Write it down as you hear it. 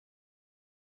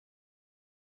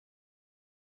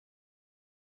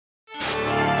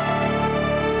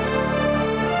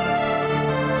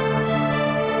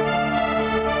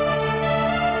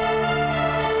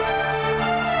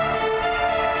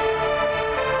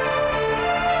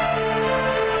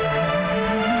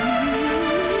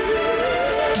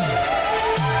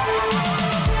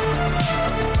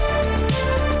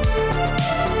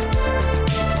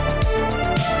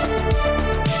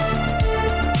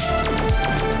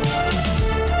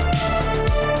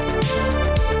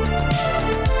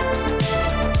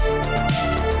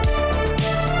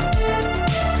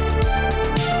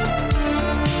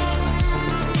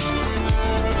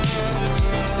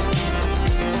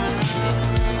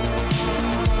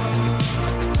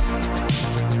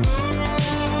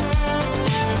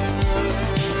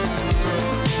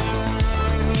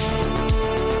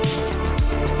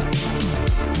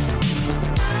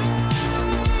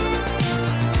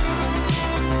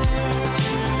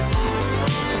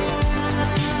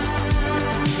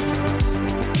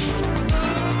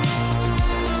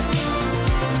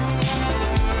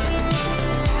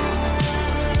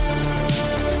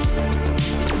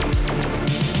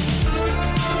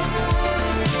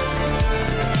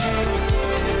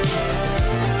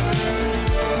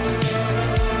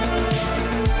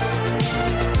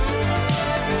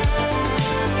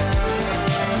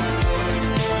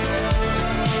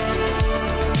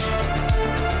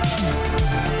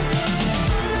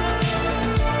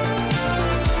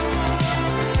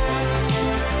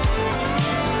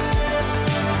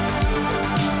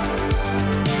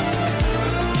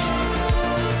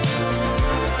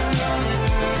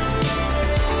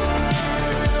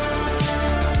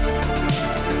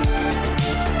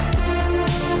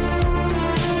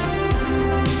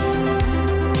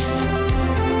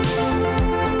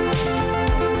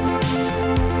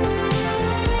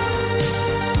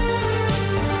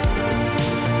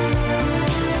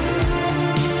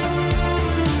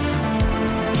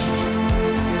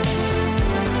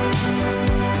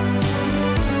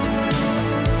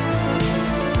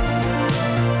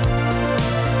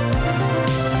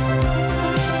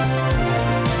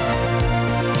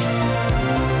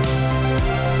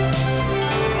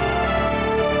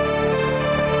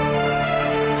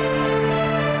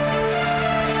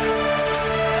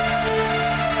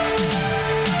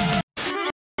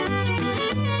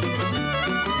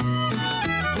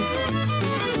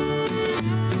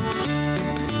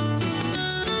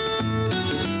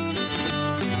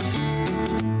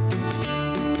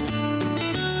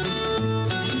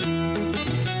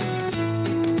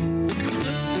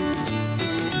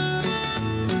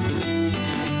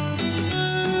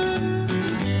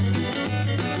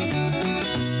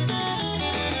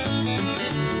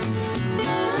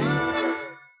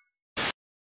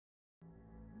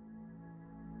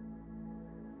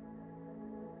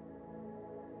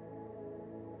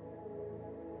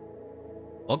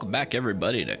Welcome back,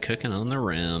 everybody, to Cooking on the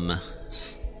Rim.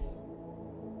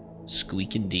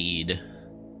 Squeak indeed.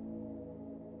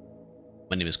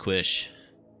 My name is Quish.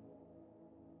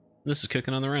 This is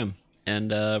Cooking on the Rim,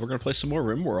 and we're gonna play some more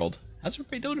Rimworld. How's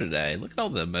everybody doing today? Look at all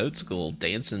the emotes, cool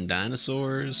dancing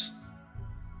dinosaurs,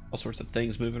 all sorts of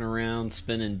things moving around,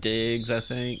 spinning digs. I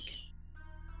think.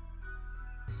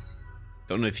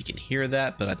 Don't know if you can hear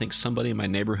that, but I think somebody in my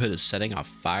neighborhood is setting off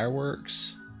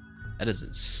fireworks. That is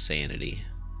insanity.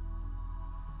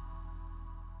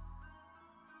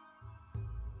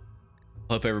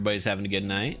 Hope everybody's having a good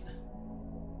night.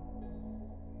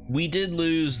 We did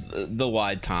lose the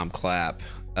wide tom clap.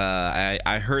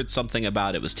 I heard something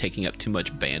about it was taking up too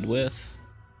much bandwidth.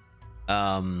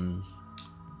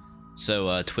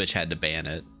 So Twitch had to ban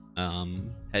it.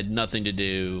 Had nothing to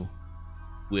do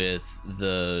with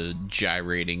the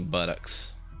gyrating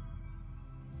buttocks.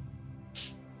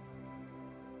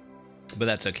 But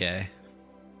that's okay.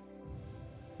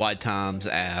 Wide Tom's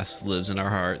ass lives in our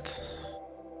hearts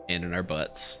and in our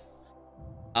butts.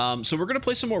 So we're gonna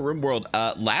play some more Rimworld.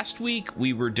 Last week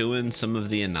we were doing some of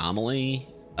the anomaly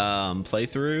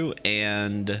playthrough,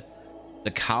 and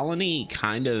the colony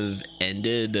kind of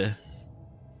ended.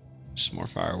 Some more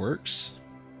fireworks.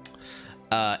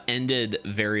 Ended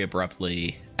very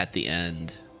abruptly at the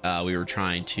end. We were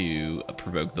trying to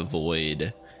provoke the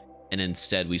void, and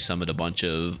instead we summoned a bunch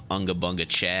of unga bunga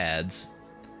chads,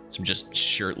 some just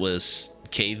shirtless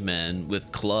cavemen with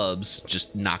clubs,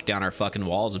 just knocked down our fucking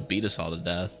walls and beat us all to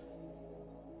death.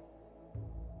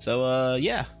 So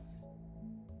yeah,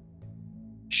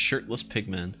 shirtless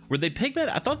pigmen. Were they pigmen?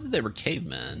 I thought that they were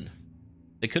cavemen.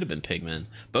 They could have been pigmen.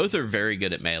 Both are very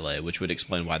good at melee, which would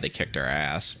explain why they kicked our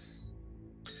ass.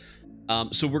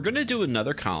 So we're gonna do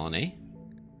another colony.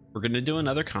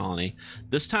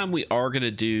 This time we are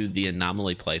gonna do the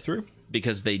anomaly playthrough,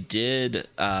 because they did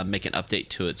make an update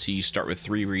to it, so you start with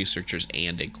 3 researchers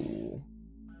and a ghoul.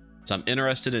 So I'm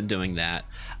interested in doing that.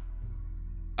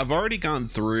 I've already gone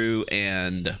through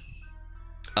and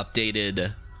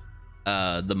updated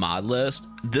the mod list.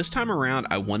 This time around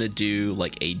I want to do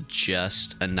like a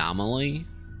just anomaly,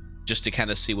 just to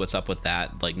kind of see what's up with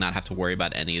that, like not have to worry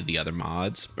about any of the other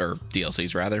mods, or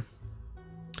DLCs rather.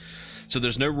 So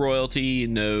there's no royalty,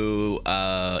 no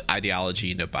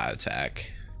ideology, no biotech.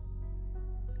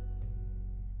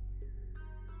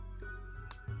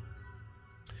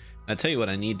 I tell you what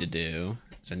I need to do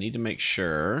is I need to make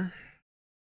sure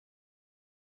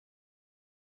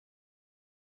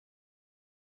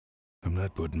I'm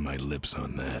not putting my lips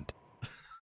on that.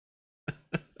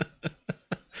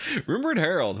 Rimworld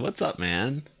Herald, what's up,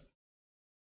 man?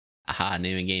 Aha,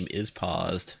 name and game is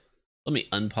paused. Let me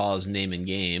unpause name and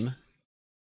game.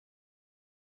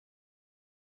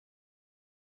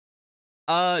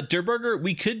 Durburger,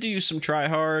 we could do some try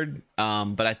hard,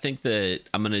 but I think that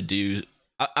I'm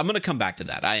gonna come back to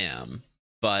that. I am,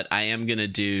 but I am gonna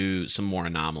do some more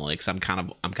anomaly, because I'm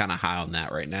kind of high on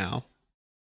that right now.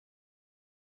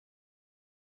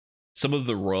 Some of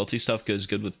the royalty stuff goes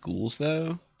good with ghouls,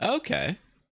 though. Okay,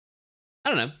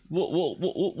 I don't know.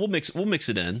 We'll mix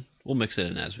it in. We'll mix it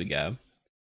in as we go.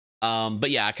 But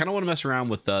yeah, I kind of want to mess around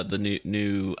with the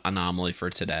new anomaly for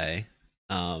today.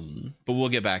 But we'll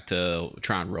get back to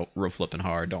trying real flipping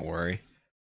hard. Don't worry.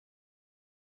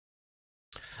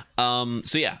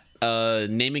 So yeah,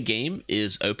 name and game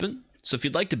is open. So if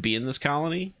you'd like to be in this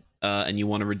colony, and you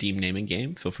want to redeem name and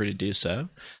game, feel free to do so.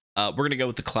 We're going to go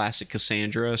with the classic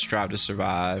Cassandra: strive to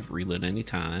survive, reload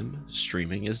anytime.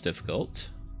 Streaming is difficult.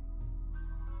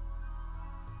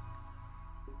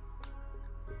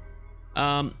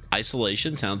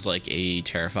 Isolation sounds like a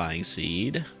terrifying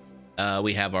seed.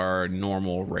 We have our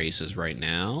normal races right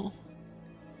now.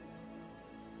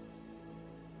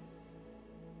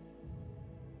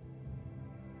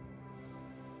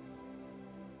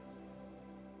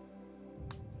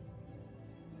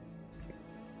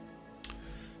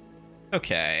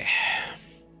 Okay.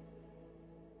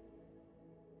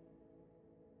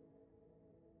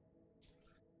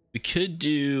 We could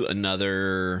do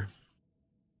another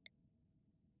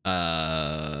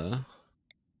arid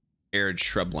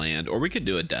shrubland, or we could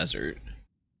do a desert.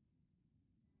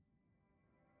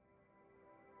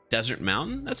 Desert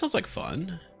mountain? That sounds like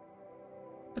fun.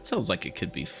 That sounds like it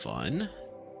could be fun.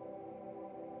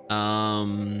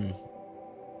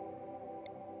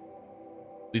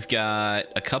 We've got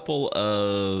a couple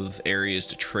of areas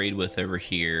to trade with over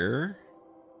here.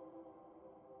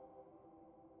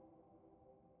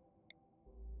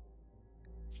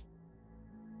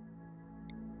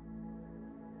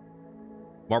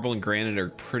 Marble and granite are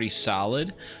pretty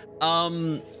solid.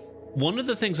 One of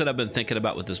the things that I've been thinking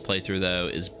about with this playthrough, though,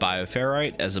 is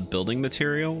bioferrite as a building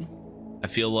material. I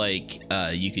feel like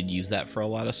you could use that for a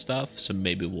lot of stuff, so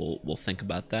maybe we'll think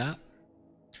about that.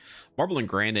 Marble and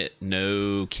granite,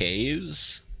 no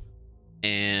caves,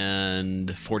 and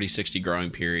 40-60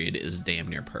 growing period is damn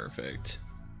near perfect.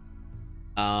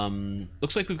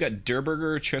 Looks like we've got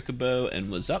Durburger, Chocobo,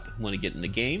 and Was Up want to get in the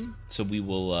game, so we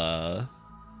will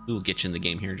get you in the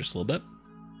game here in just a little bit.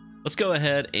 Let's go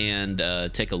ahead and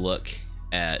take a look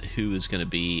at who is going to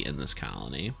be in this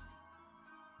colony.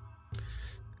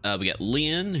 We got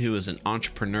Leon, who is an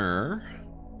entrepreneur.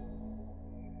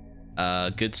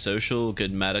 Good social,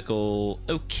 good medical,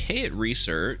 okay at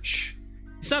research.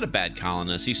 He's not a bad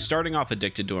colonist. He's starting off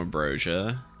addicted to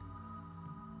ambrosia.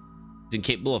 He's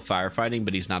incapable of firefighting,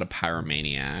 but he's not a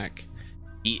pyromaniac.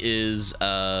 He is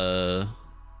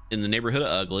in the neighborhood of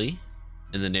ugly,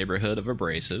 in the neighborhood of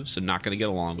abrasive, so not going to get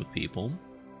along with people.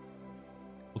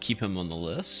 We'll keep him on the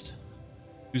list.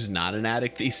 Who's not an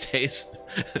addict these days?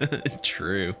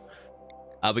 True.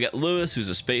 We got Lewis, who's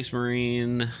a space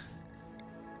marine.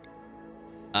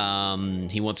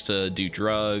 He wants to do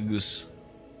drugs.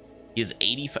 He's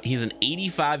an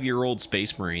 85-year-old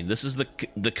space marine. This is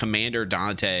the Commander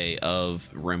Dante of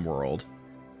Rimworld.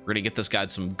 We're gonna get this guy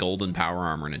some golden power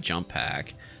armor and a jump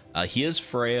pack. He is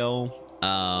frail.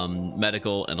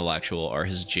 Medical, intellectual are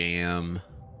his jam.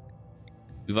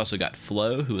 We've also got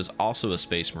Flo, who is also a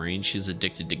space marine. She's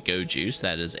addicted to go juice.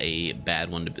 That is a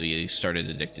bad one to be started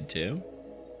addicted to.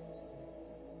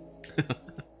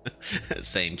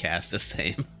 Same cast, the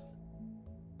same.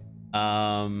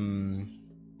 Thunderclap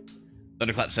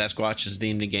Sasquatch is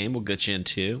deemed a game. We'll get you in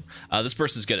too. This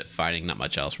person's good at fighting, not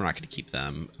much else. We're not going to keep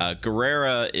them.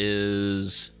 Guerrera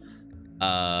is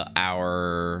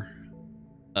our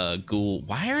ghoul.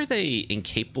 Why are they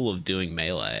incapable of doing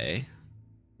melee?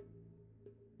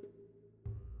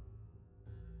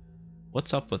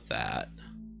 What's up with that?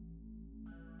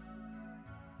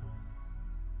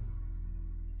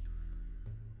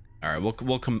 All right,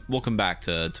 we'll come back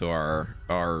to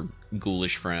our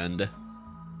ghoulish friend. Is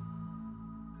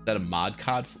that a mod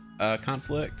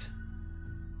conflict?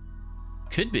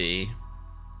 Could be.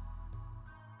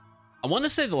 I want to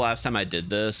say the last time I did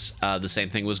this, the same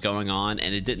thing was going on,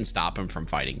 and it didn't stop him from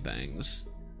fighting things.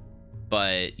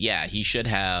 But yeah, he should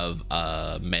have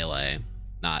melee,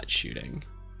 not shooting.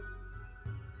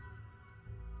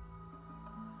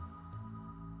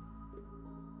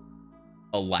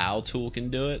 Allow tool can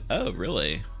do it. Oh,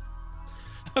 really?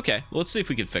 Okay, well, let's see if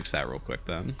we can fix that real quick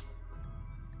then.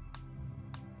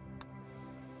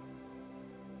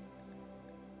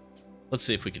 Let's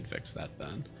see if we can fix that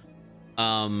then.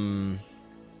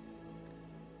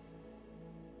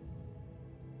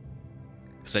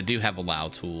 Because I do have allow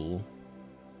tool.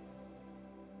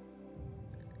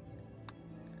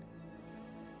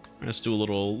 Let's do a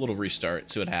little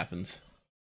restart, see what happens.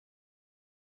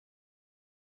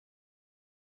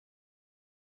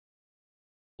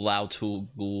 Allow tool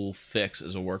ghoul fix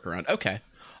is a workaround. Okay,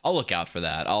 I'll look out for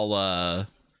that.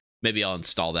 Maybe I'll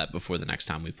install that before the next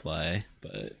time we play.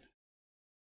 But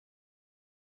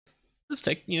let's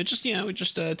take we're just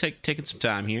taking some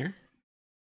time here.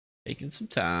 Taking some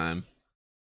time.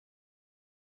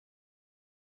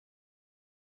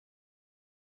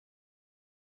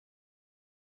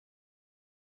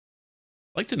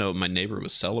 I'd like to know what my neighbor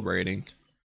was celebrating.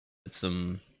 It's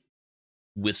some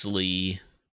whistly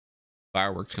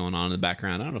fireworks going on in the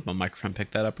background. I don't know if my microphone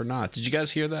picked that up or not. Did you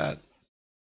guys hear that?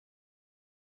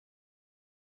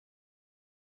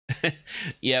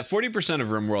 Yeah, 40% of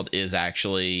Rimworld is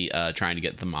actually trying to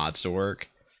get the mods to work,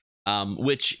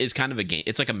 which is kind of a game.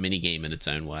 It's like a mini game in its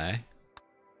own way.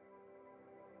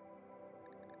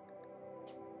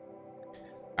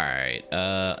 All right,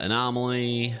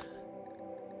 anomaly.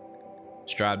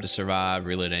 Strive to survive.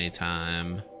 Reload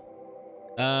anytime.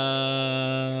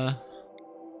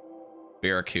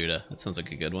 Barracuda. That sounds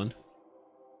like a good one.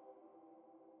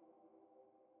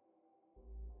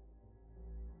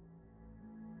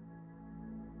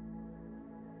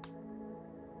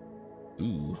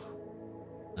 Ooh.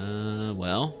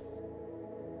 Well.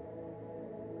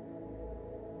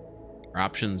 Our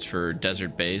options for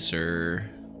desert base are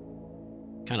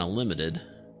kind of limited.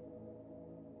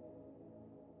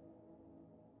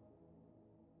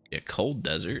 Yeah, cold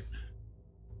desert.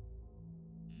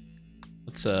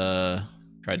 Let's try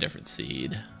a different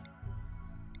seed.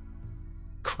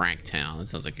 Cranktown. That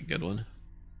sounds like a good one.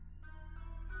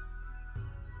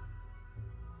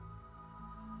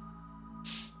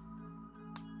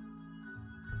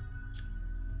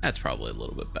 That's probably a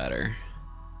little bit better.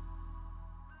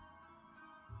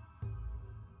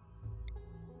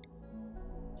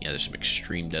 Yeah, Yeah, there's some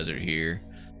extreme desert here.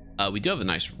 We do have a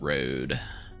nice road.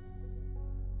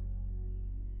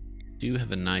 Do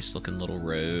have a nice looking little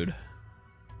road.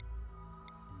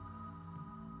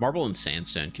 Marble and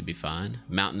sandstone could be fine.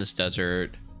 Mountainous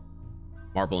desert,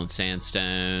 marble and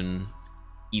sandstone,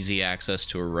 easy access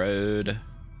to a road. Of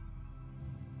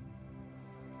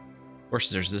course,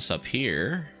 there's this up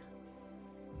here.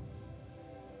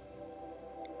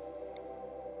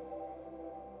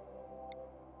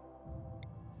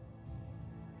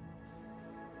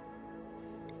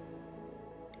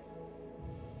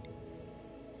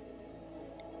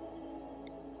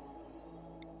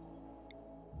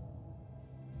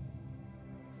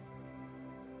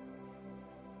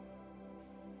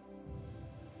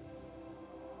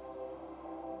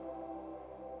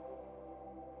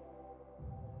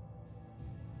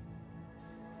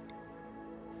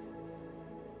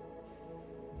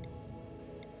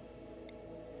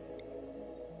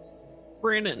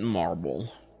 Granite and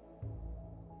marble.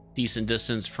 Decent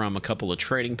distance from a couple of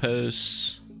trading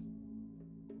posts.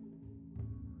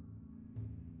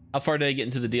 How far did I get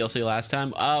into the DLC last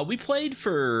time? We played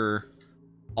for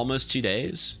almost 2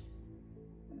 days.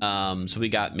 So we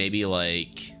got maybe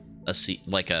like a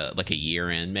year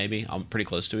in, maybe. I'm pretty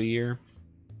close to a year.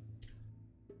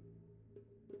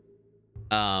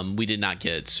 We did not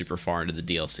get super far into the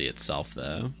DLC itself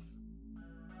though.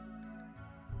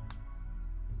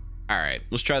 Alright,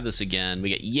 let's try this again.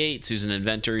 We got Yates, who's an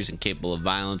inventor. He's incapable of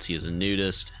violence. He is a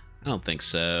nudist. I don't think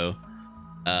so.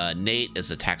 Nate is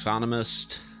a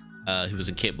taxonomist, who is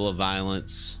incapable of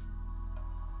violence.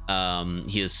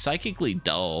 He is psychically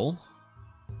dull,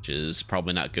 which is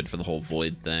probably not good for the whole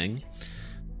void thing.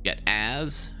 We got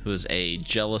Az, who is a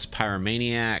jealous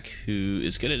pyromaniac, who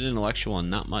is good at intellectual and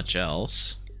not much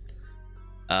else.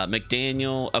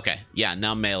 McDaniel. Okay, yeah,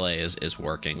 now melee is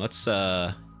working. Let's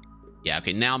yeah,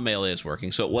 okay, now melee is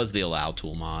working. So it was the allow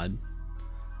tool mod.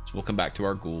 So we'll come back to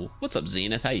our ghoul. What's up,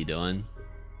 Zenith? How you doing?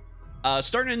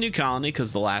 Starting a new colony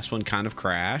because the last one kind of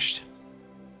crashed.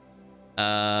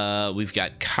 We've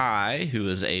got Kai, who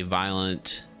is a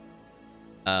violent,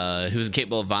 who's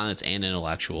incapable of violence and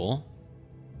intellectual.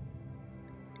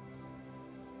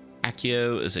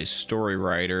 Akio is a story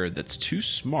writer that's too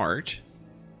smart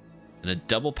and a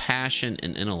double passion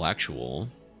and intellectual.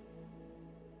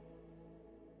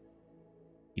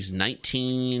 He's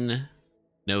 19,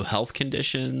 no health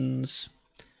conditions.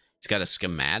 He's got a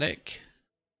schematic.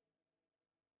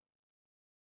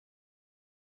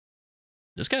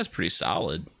 This guy's pretty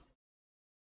solid.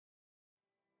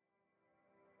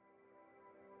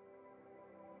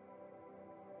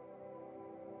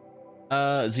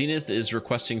 Zenith is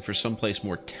requesting for someplace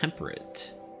more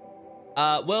temperate.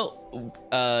 Well,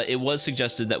 it was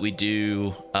suggested that we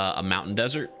do a mountain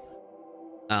desert.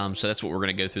 So that's what we're going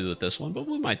to go through with this one, but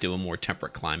we might do a more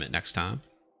temperate climate next time.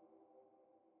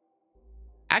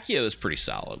 Akio is pretty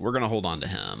solid. We're going to hold on to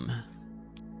him.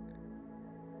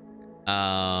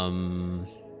 An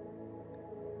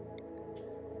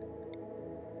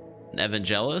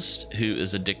evangelist who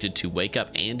is addicted to Wake Up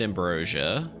and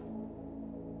Ambrosia.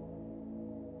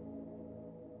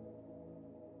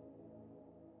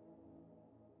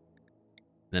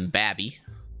 Then Babby.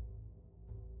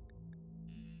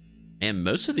 And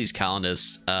most of these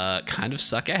colonists kind of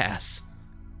suck ass.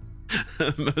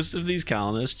 Most of these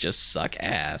colonists just suck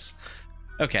ass.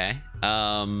 Okay.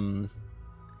 So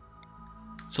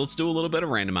let's do a little bit of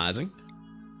randomizing.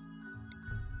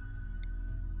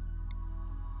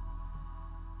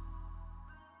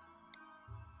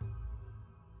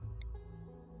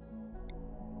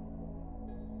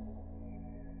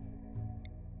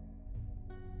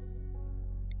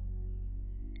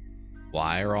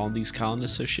 Why are all these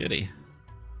colonists so shitty?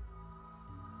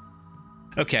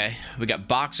 Okay, we got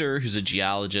Boxer, who's a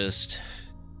geologist,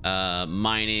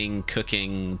 mining,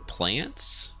 cooking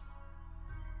plants.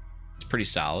 It's pretty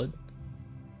solid.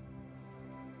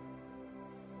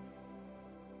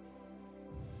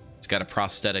 It's got a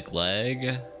prosthetic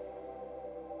leg.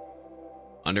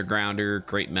 Undergrounder,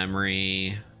 great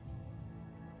memory.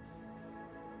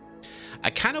 I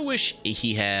kind of wish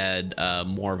he had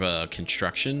more of a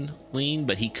construction lean,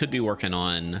 but he could be working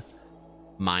on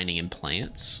mining and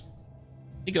plants.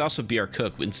 He could also be our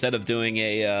cook. Instead of doing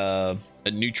a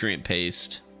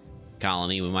nutrient-based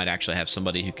colony, we might actually have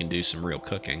somebody who can do some real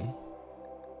cooking.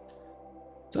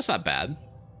 So that's not bad.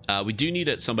 We do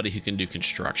need somebody who can do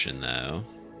construction, though.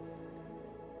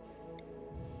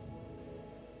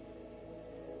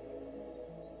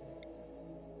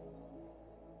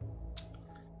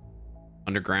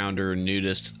 Undergrounder,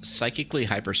 nudist, psychically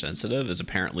hypersensitive is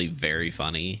apparently very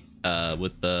funny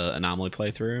with the anomaly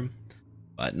playthrough,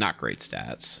 but not great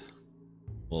stats.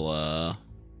 We'll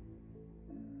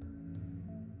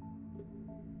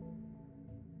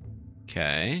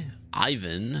okay.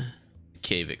 Ivan,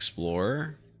 cave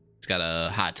explorer. He's got a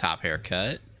hot top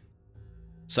haircut.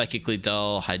 Psychically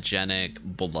dull, hygienic,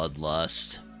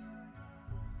 bloodlust.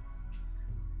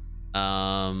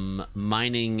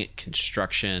 Mining,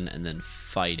 construction, and then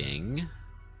fighting.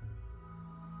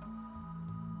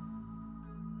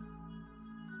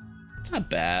 That's not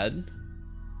bad.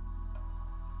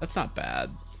 That's not bad.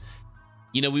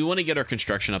 You know, we want to get our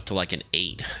construction up to like an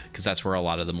 8, because that's where a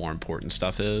lot of the more important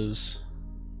stuff is.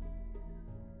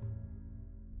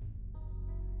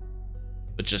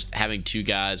 But just having 2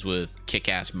 guys with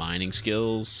kick-ass mining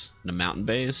skills and a mountain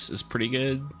base is pretty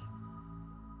good.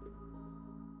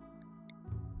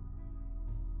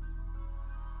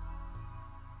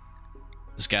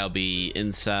 This guy will be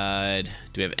inside.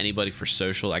 Do we have anybody for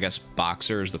social? I guess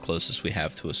Boxer is the closest we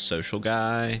have to a social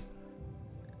guy.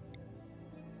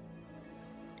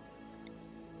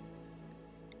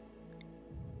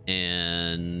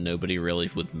 And nobody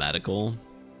really with medical.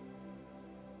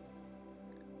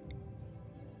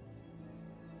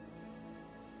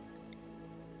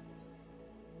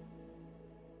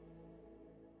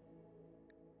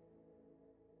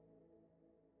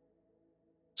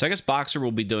 So I guess Boxer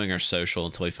will be doing our social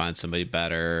until we find somebody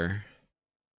better.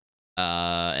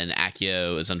 And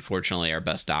Accio is unfortunately our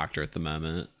best doctor at the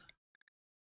moment.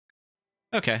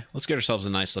 Okay, let's get ourselves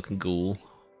a nice looking ghoul.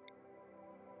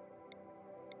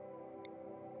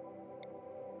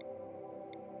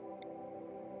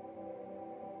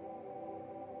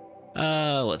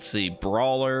 Let's see.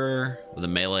 Brawler with a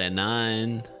melee of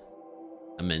 9.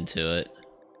 I'm into it.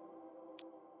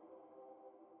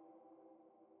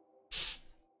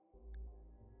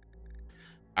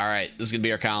 All right, this is gonna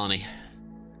be our colony.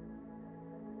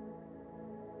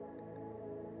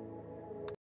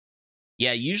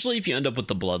 Yeah, usually if you end up with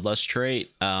the bloodlust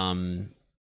trait, I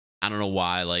don't know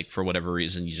why, like for whatever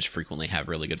reason, you just frequently have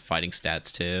really good fighting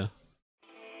stats too.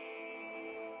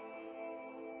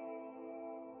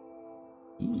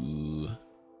 Ooh.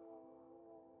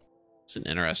 It's an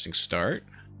interesting start.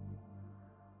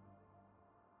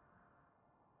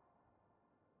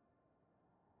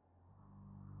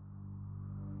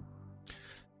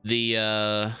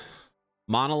 The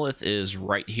monolith is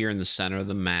right here in the center of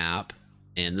the map,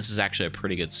 and this is actually a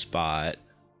pretty good spot.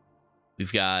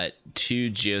 We've got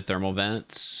 2 geothermal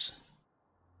vents.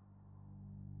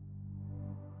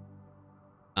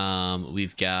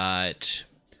 We've got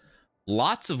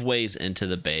lots of ways into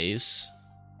the base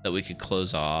that we could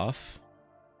close off.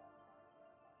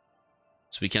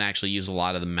 So we can actually use a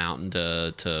lot of the mountain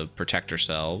to protect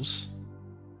ourselves.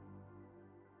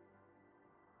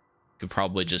 Could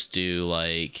probably just do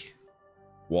like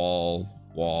wall,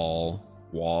 wall,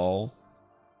 wall,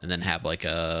 and then have like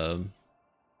a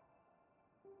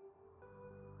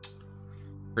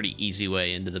pretty easy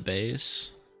way into the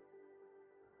base.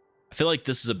 I feel like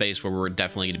this is a base where we're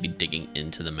definitely going to be digging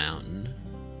into the mountain.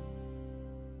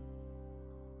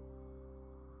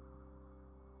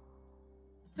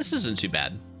 This isn't too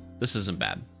bad. This isn't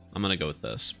bad. I'm going to go with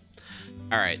this.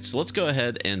 All right, so let's go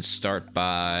ahead and start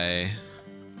by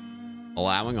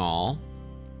allowing all.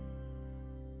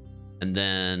 And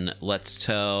then let's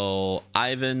tell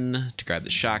Ivan to grab the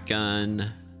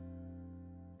shotgun.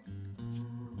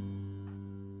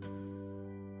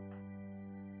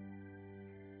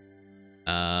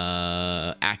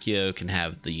 Accio can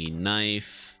have the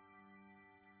knife.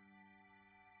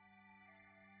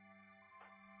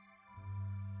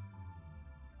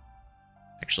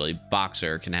 Actually,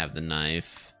 Boxer can have the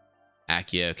knife.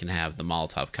 Accio can have the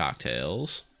Molotov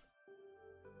cocktails.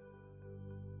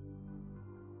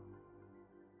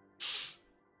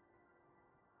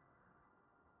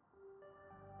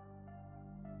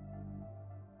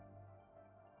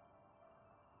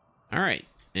 All right,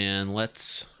 and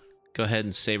let's go ahead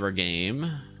and save our game.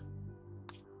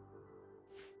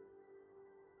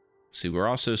 Let's see, we're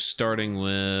also starting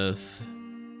with...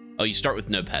 Oh, you start with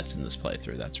no pets in this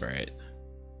playthrough, that's right.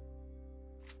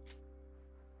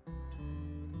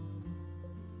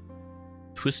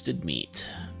 Twisted meat.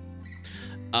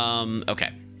 Okay.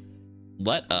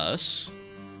 Let us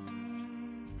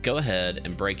go ahead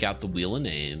and break out the Wheel of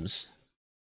Names.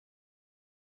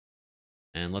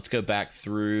 And let's go back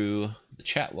through the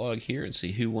chat log here and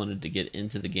see who wanted to get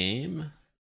into the game.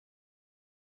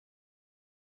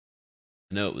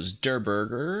 I know it was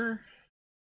Durburger.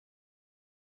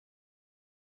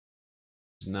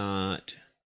 He's not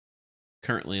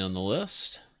currently on the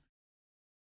list.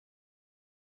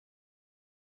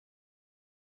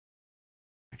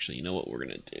 Actually, you know what we're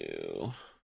going to do?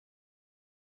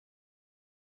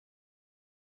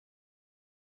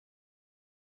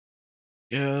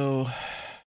 Go.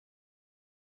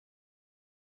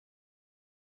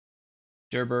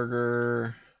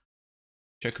 Burger.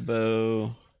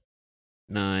 Chocobo.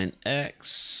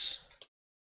 9X.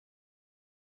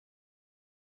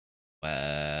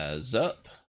 Was up.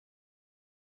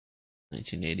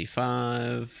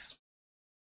 1985.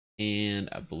 And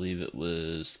I believe it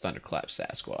was Thunderclap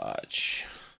Sasquatch.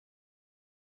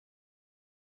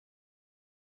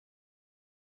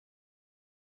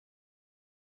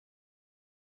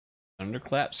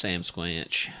 Thunderclap Sam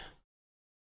Squanch.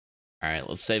 Alright,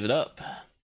 let's save it up.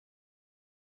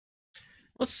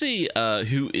 Let's see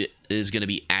who is going to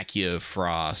be Accio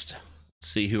Frost.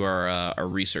 Let's see who our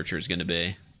researcher is going to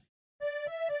be.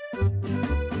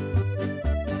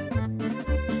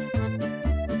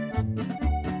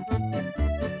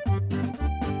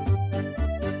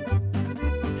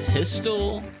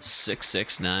 Pistol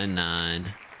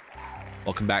 6699.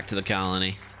 Welcome back to the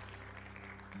colony.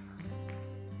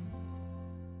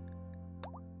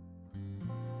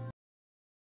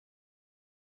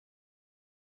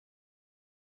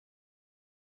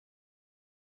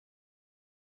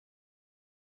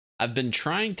 I've been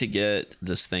trying to get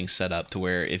this thing set up to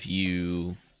where if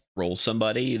you roll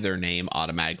somebody, their name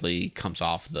automatically comes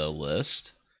off the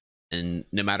list. And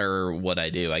no matter what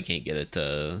I do, I can't get it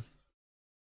to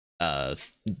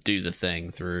do the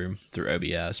thing through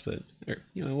OBS. But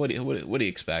you know, what do you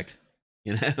expect?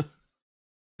 You know,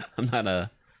 I'm not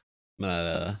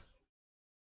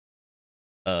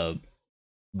a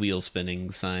wheel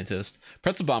spinning scientist.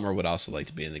 Pretzel Bomber would also like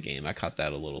to be in the game. I caught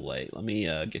that a little late. Let me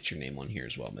get your name on here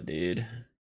as well, my dude.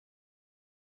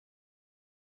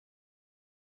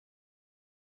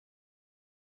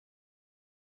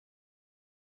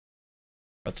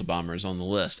 Pretzel Bomber is on the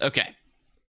list. Okay.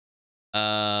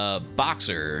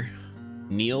 Boxer.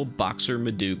 Neil Boxer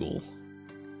Madougal.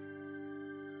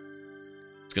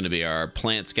 It's going to be our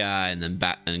plants guy and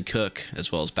then cook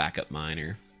as well as backup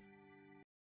miner.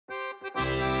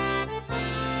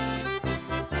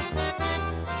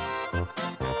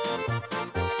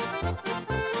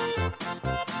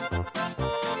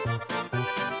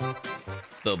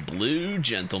 The Blue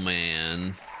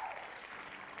Gentleman.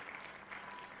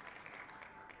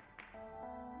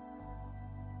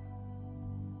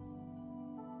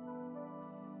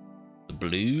 The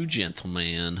Blue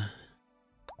Gentleman.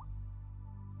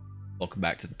 Welcome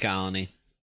back to the colony.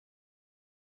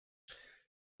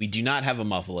 We do not have a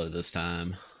Muffalo this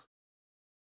time.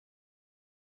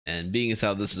 And being as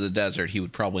how this is a desert, he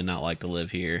would probably not like to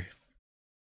live here.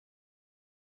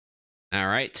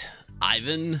 Alright,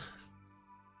 Ivan.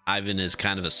 Ivan is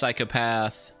kind of a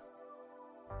psychopath.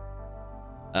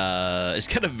 He's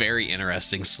got a very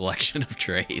interesting selection of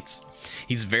traits.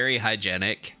 He's very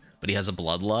hygienic, but he has a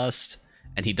bloodlust,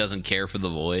 and he doesn't care for the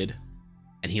void,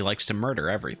 and he likes to murder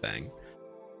everything.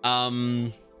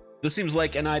 This seems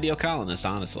like an ideal colonist,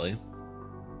 honestly.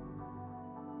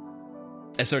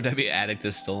 SRW Addict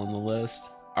is still on the list.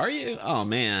 Are you? Oh,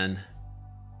 man.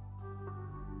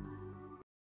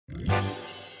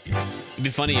 It'd be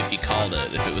funny if you called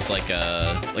it, if it was like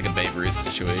a Babe Ruth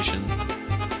situation.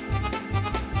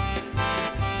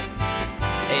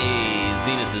 Hey,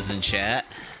 Zenith is in chat.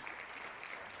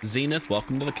 Zenith,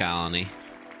 welcome to the colony.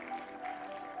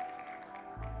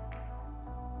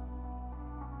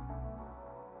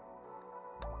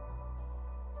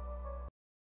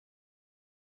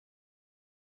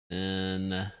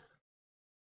 And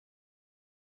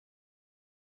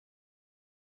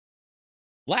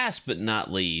last but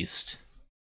not least,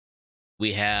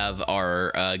 we have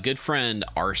our good friend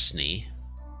Arseny,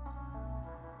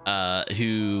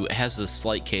 who has a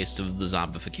slight case of the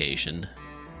zombification.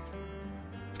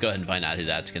 Let's go ahead and find out who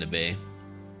that's going to be.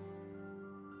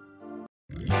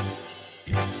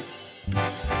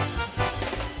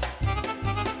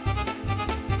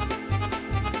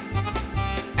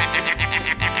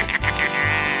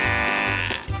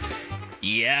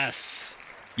 Yes,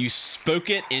 you spoke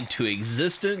it into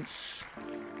existence,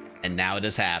 and now it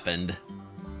has happened.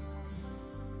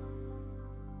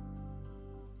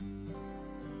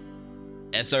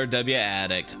 SRW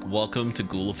Addict, welcome to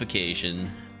ghoulification.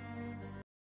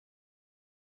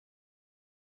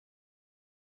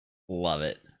 Love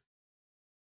it.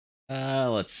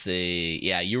 Let's see.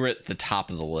 Yeah, you were at the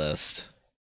top of the list.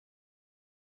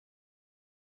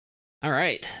 All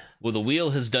right. Well, the wheel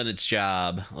has done its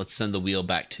job. Let's send the wheel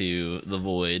back to the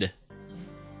void.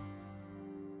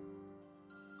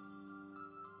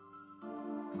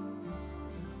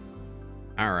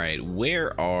 All right,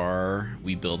 where are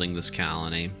we building this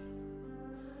colony?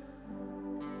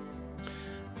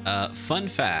 Fun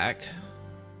fact,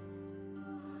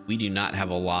 we do not have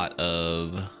a lot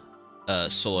of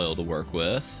soil to work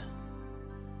with.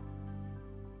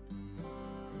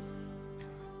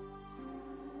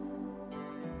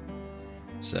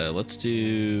 So let's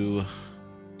do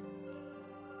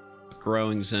a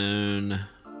growing zone.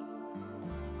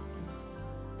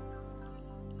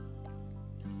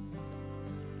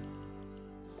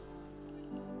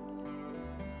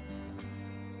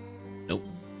 Nope.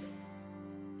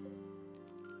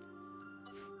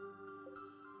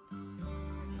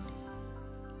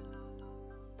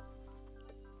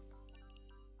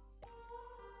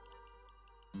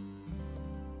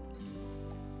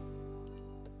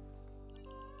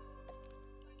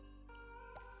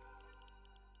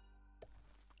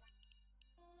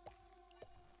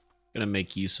 Gonna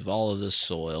make use of all of this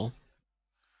soil.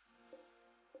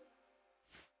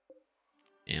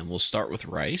 And we'll start with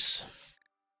rice.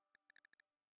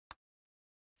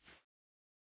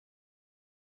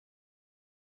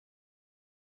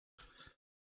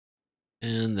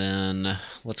 And then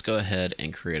let's go ahead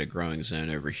and create a growing zone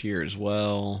over here as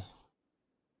well.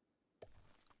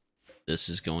 This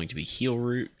is going to be heel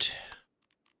root.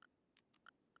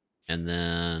 And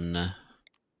then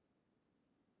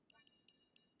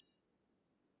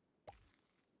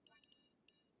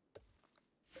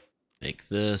make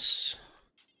this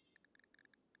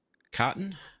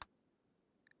cotton.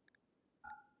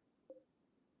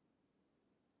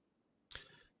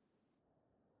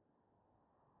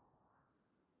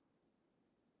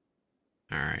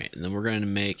 All right, and then we're going to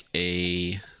make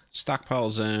a stockpile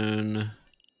zone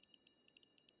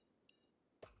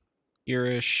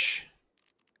here-ish.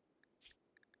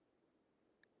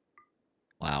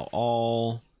 Allow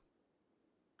all.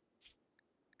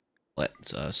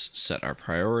 Let us set our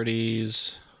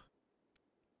priorities.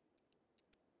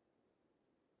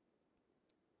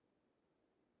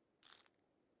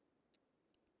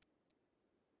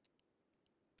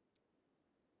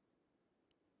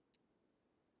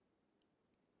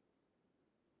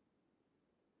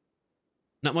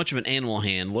 Not much of an animal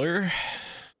handler.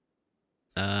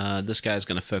 This guy's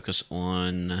going to focus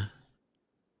on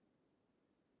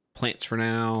plants for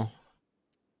now.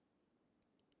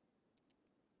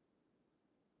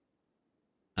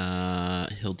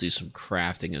 He'll do some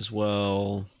crafting as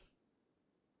well.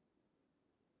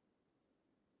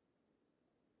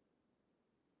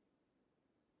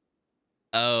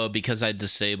 Oh, because I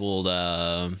disabled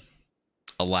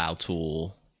allow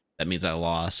tool. That means I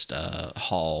lost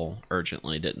haul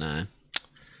urgently, didn't I?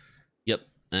 Yep,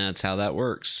 that's how that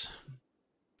works.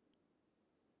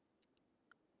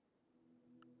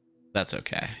 That's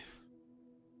okay.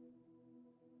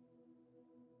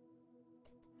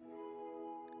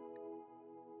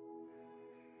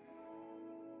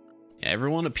 Yeah,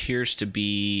 everyone appears to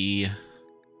be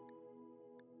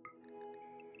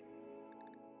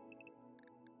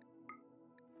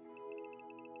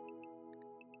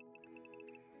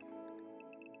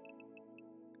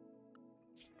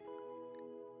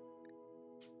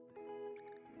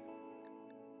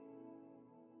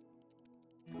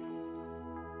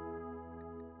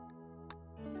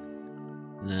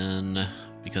then,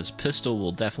 because Pistol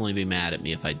will definitely be mad at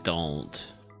me if I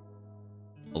don't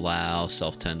allow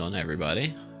self-tend on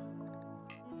everybody.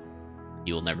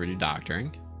 He will never do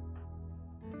doctoring.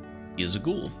 He is a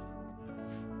ghoul.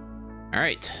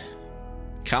 Alright.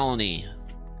 Colony.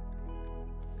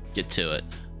 Get to it.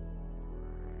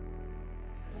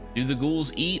 Do the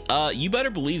ghouls eat? You better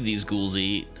believe these ghouls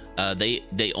eat.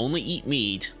 They only eat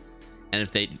meat, and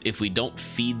if we don't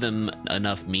feed them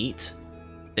enough meat,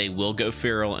 they will go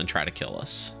feral and try to kill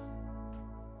us.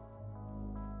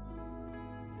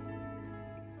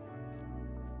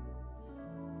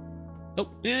 Oh,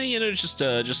 yeah, you know, just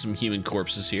some human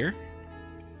corpses here.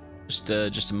 Just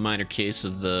a minor case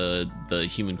of the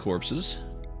human corpses.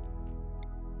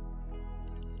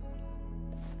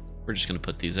 We're just gonna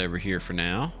put these over here for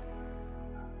now.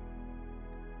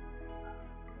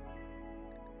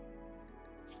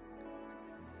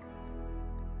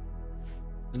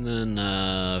 And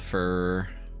then for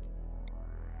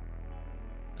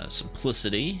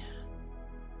simplicity,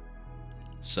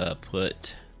 let's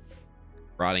put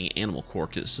rotting animal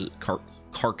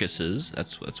carcasses.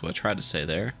 That's what I tried to say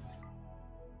there.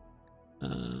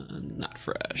 Not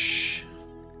fresh.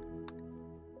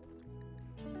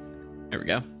 There we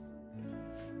go.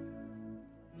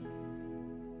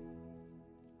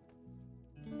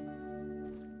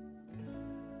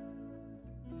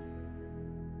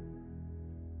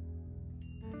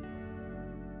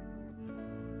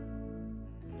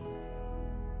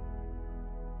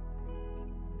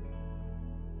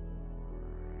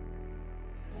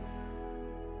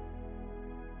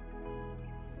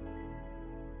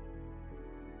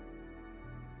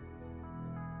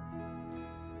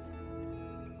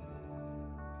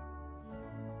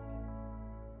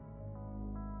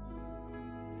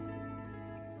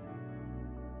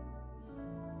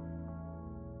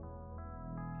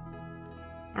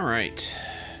 All right.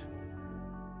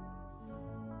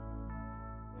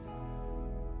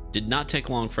 Did not take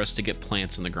long for us to get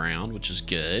plants in the ground, which is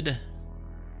good.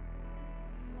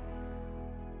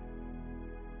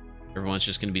 Everyone's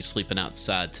just going to be sleeping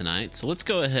outside tonight. So let's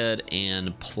go ahead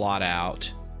and plot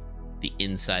out the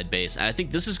inside base. And I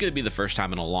think this is going to be the first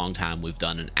time in a long time we've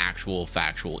done an actual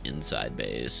factual inside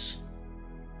base,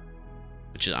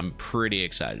 which I'm pretty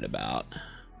excited about.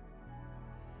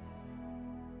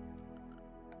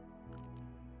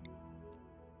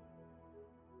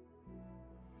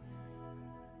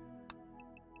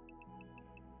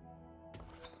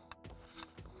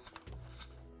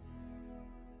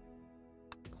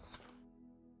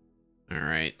 All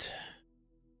right.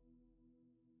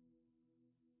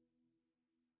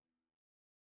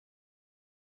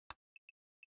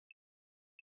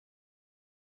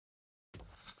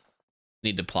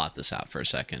 Need to plot this out for a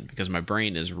second because my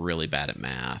brain is really bad at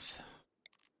math.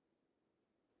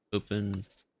 Open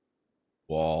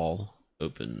wall,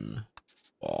 open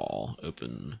wall,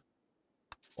 open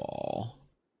wall.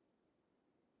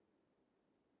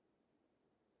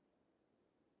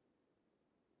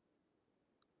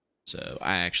 So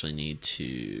I actually need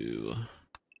to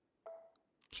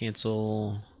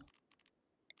cancel.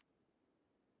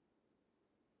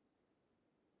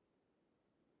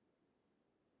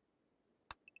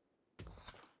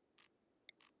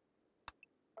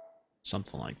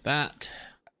 Something like that.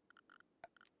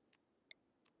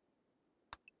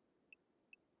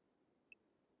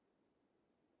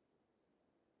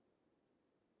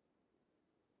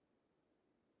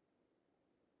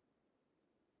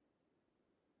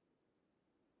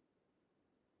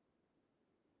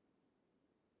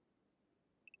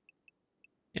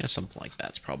 Yeah, something like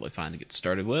that's probably fine to get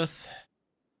started with.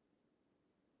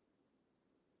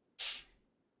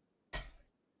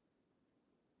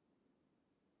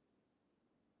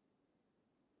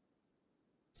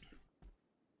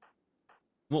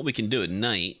 What we can do at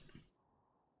night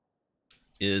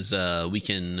is we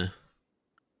can...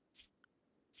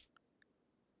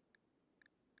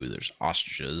 Ooh, there's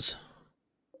ostriches.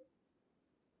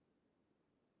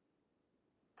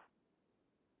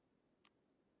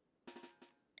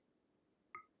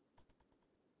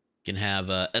 Can have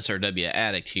SRW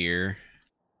Addict here.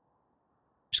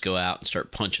 Just go out and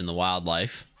start punching the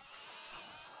wildlife.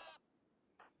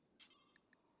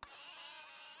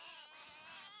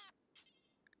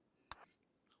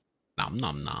 Nom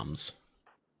nom noms.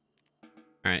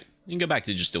 Alright, you can go back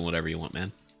to just doing whatever you want,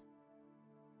 man.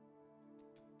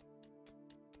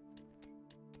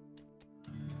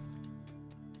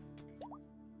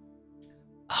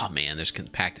 Oh man, there's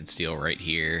compacted steel right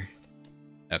here.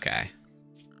 Okay.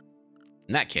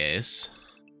 In that case...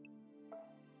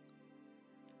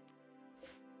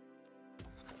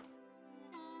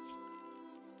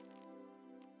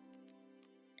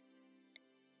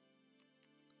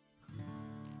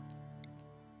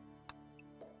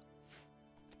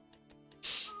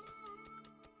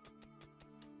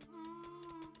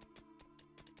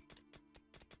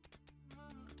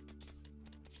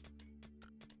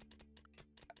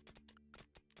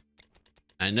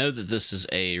 I know that this is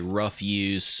a rough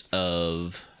use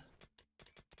of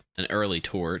an early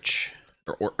torch,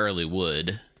 or early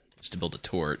wood, just to build a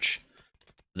torch.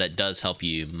 That does help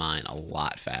you mine a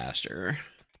lot faster.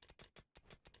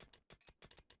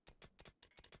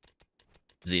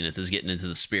 Zenith is getting into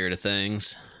the spirit of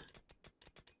things.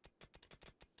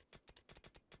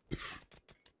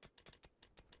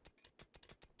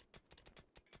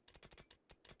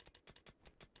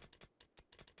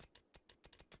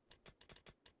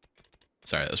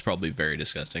 Sorry, that was probably very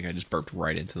disgusting. I just burped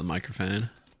right into the microphone.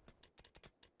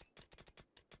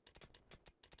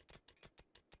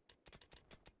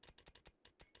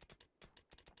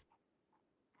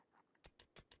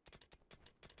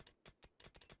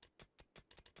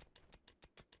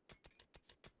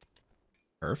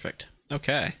 Perfect.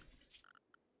 Okay.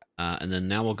 And then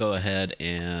now we'll go ahead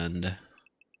and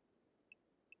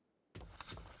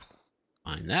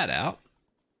find that out.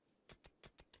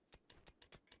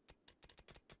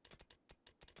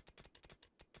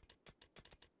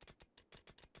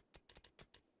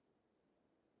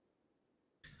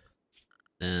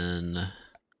 Then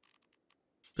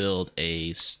build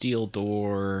a steel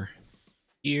door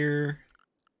here.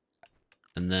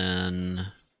 And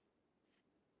then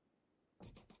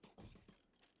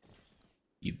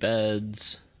few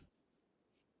beds.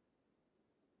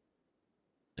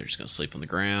 They're just going to sleep on the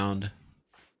ground.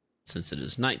 Since it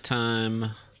is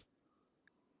nighttime.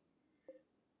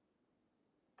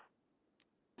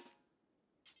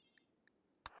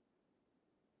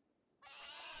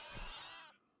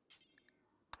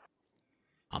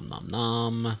 Nom nom nom.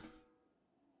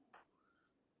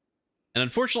 And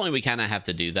unfortunately, we kind of have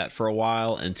to do that for a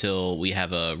while until we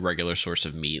have a regular source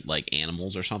of meat, like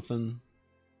animals or something.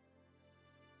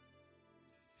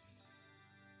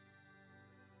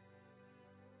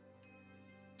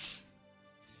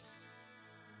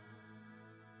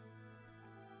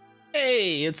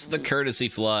 Hey, it's the courtesy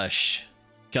flush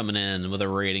coming in with a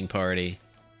raiding party.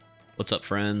 What's up,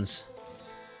 friends?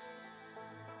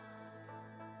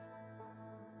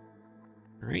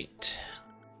 All right.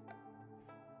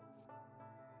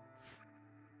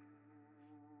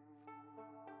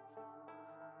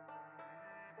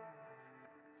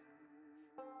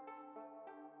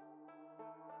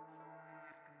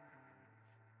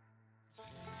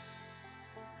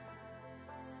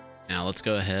 Now let's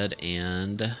go ahead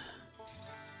and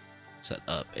set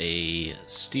up a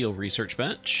steel research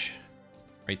bench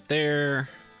right there.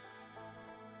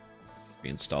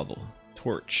 Reinstall the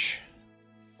torch.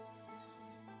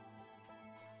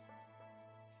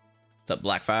 What's up,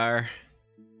 Blackfire?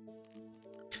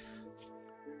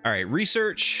 All right,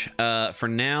 research for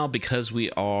now, because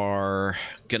we are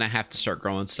gonna have to start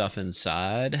growing stuff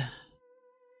inside.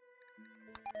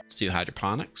 Let's do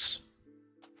hydroponics.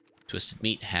 Twisted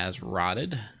meat has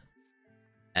rotted,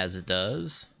 as it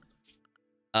does.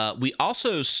 We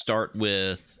also start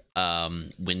with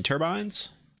wind turbines,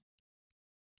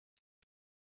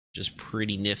 which is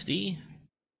pretty nifty.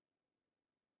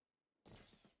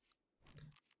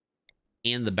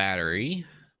 And the battery.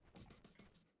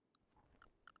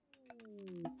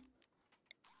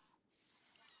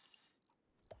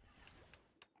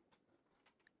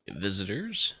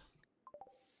 Visitors.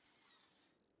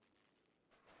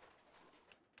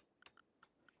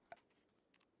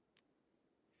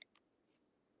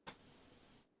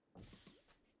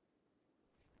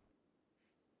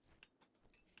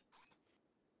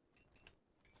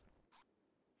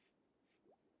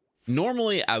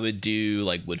 Normally I would do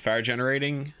like wood fire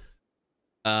generating,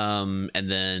 and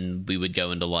then we would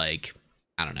go into like,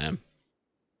 I don't know,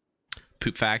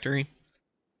 poop factory.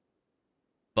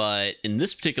 But in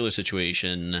this particular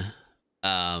situation,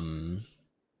 because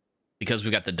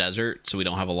we got the desert, so we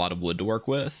don't have a lot of wood to work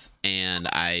with, and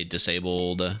I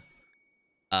disabled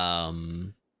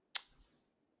does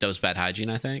bad hygiene,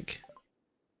 I think.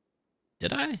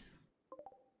 Did I?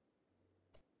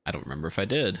 I don't remember if I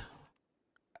did.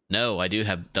 No, I do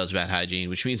have does bad hygiene,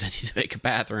 which means I need to make a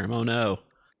bathroom. Oh no.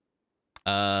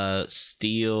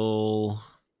 Steel.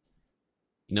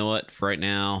 You know what? For right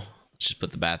now, let's just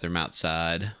put the bathroom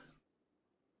outside.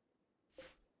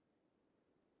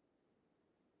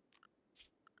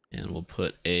 And we'll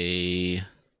put a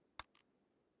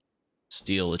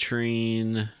steel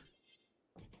latrine and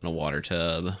a water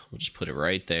tub. We'll just put it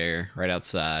right there, right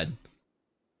outside.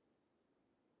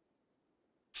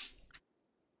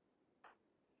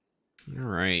 All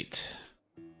right.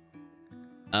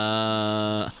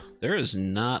 There is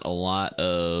not a lot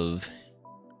of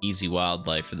easy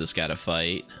wildlife for this guy to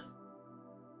fight.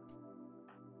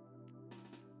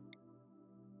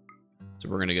 So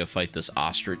we're gonna go fight this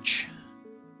ostrich.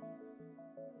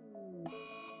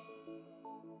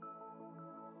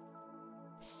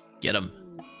 Get him.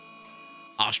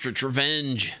 Ostrich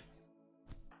revenge.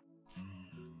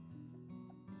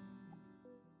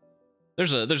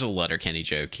 There's a Letterkenny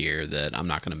joke here that I'm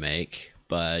not gonna make,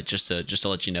 but just to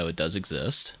let you know it does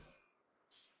exist.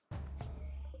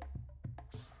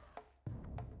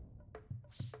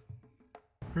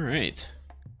 All right.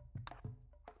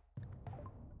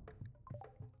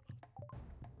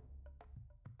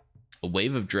 A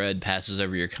wave of dread passes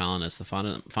over your colonists. The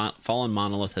fallen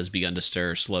monolith has begun to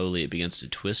stir. Slowly, it begins to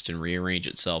twist and rearrange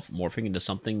itself, morphing into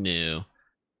something new.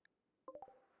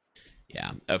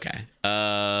 Yeah, okay.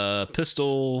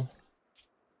 Pistol.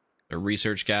 A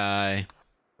research guy.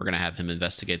 We're gonna have him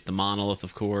investigate the monolith,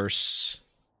 of course.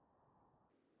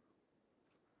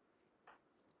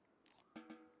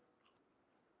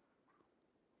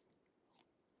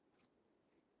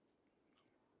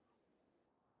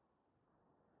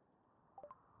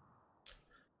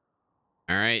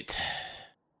 All right.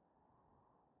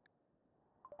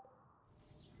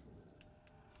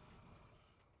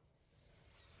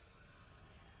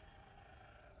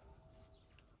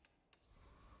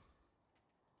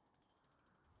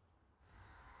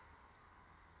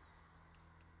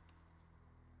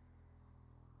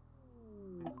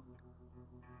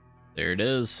 There it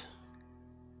is.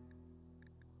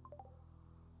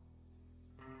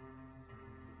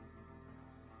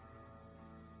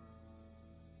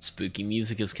 Spooky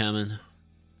music is coming.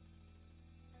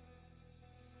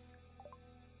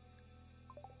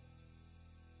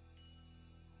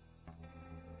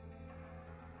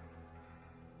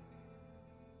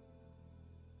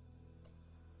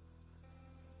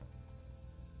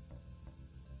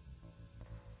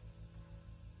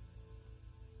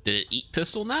 Did it eat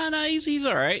Pistol? Nah, he's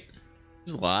all right.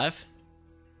 He's alive.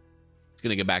 He's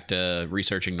gonna get back to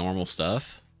researching normal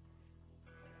stuff.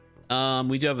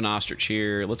 We do have an ostrich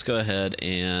here. Let's go ahead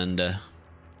and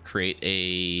create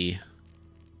a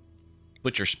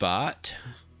butcher spot.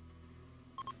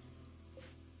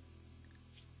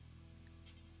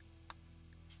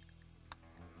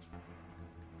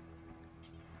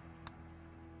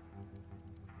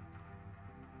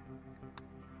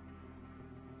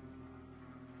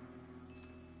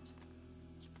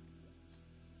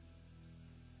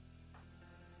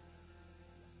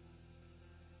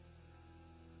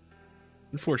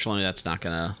 Unfortunately, that's not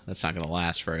gonna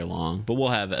last very long, but we'll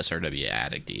have SRW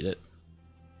Addict eat it.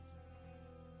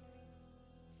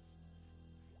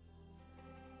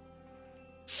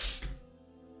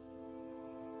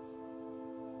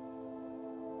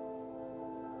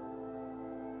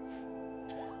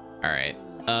 All right.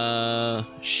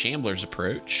 Shambler's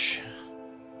Approach.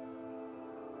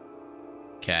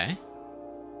 Okay.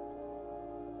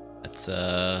 That's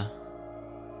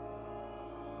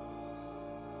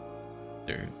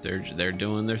they're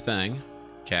doing their thing.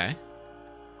 Okay.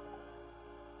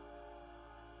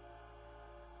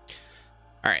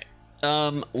 All right.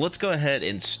 Let's go ahead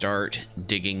and start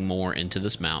digging more into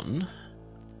this mountain.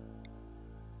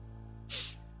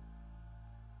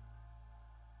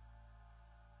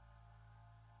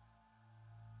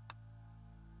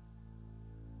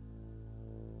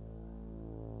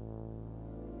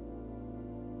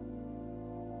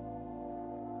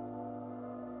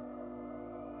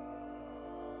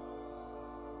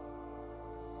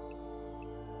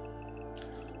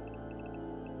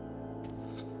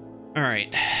 All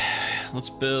right, let's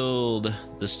build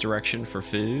this direction for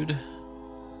food.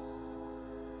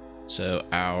 So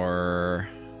our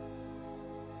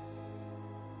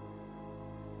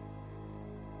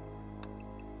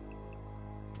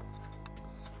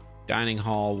dining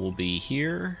hall will be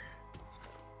here.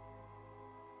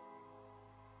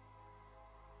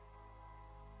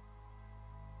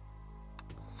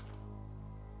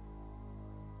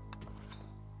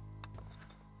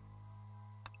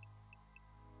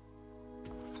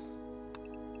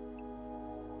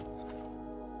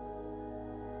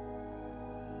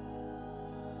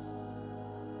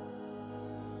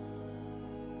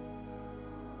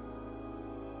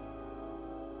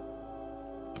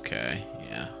 Okay,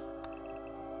 yeah.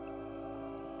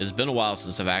 It's been a while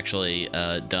since I've actually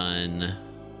done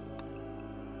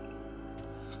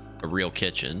a real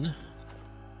kitchen.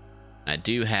 I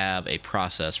do have a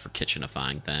process for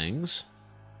kitchenifying things.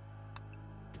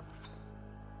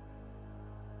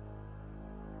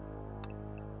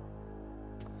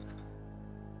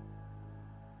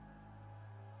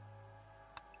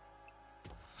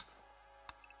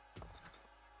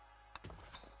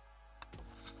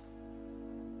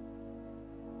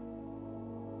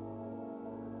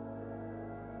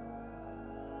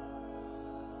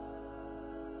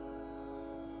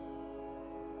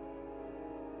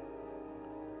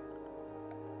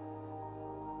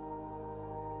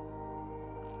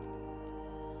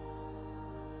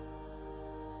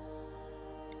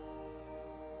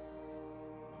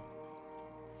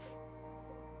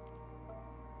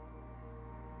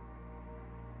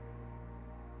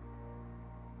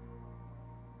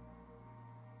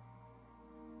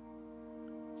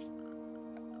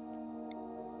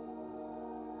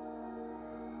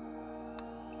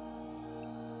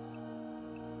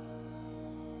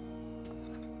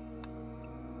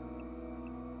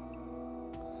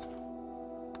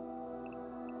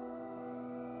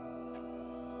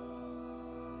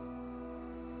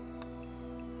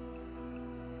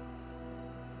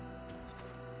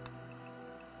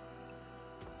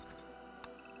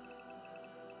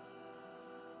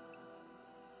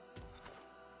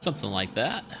 Something like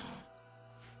that.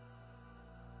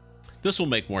 This will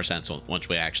make more sense once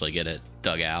we actually get it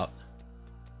dug out.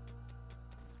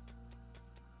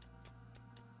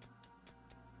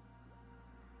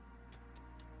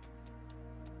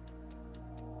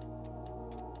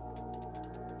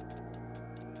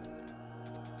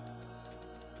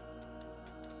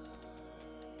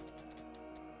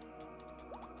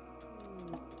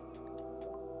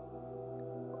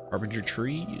 Harbinger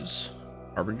trees.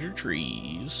 Harbinger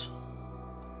trees.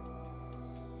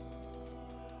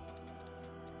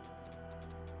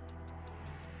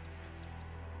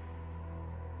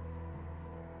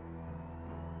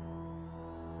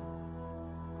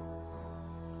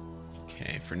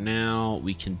 Okay, for now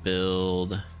we can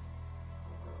build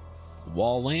a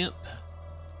wall lamp.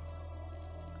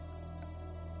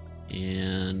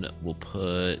 And we'll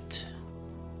put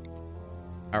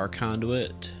our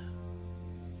conduit.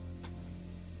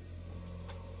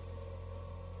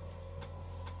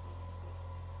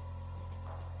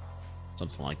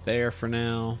 Something like there for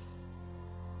now.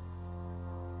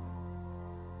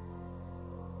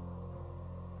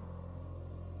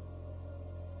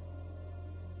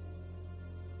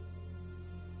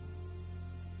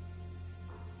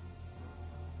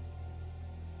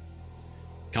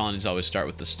 Colonies always start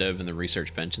with the stove and the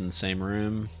research bench in the same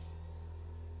room.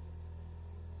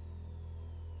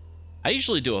 I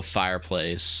usually do a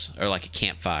fireplace or like a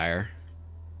campfire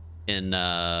in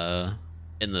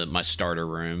my starter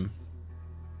room.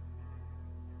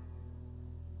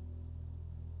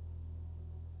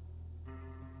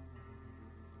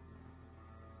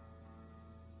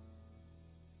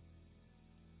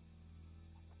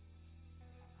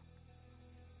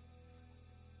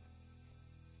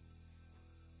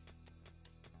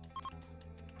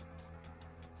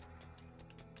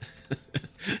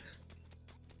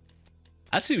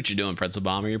 I see what you're doing, Pretzel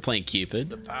Bomber. You're playing Cupid.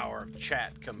 The power of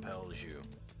chat compels you.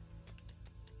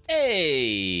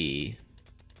 Hey!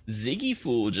 Ziggy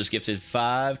Fool just gifted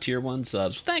 5 tier 1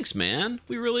 subs. Thanks, man.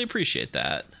 We really appreciate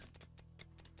that.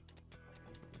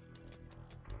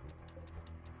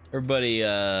 Everybody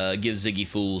give Ziggy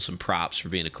Fool some props for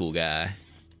being a cool guy.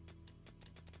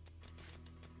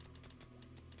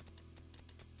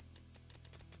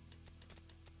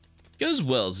 Goes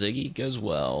well, Ziggy. Goes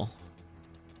well.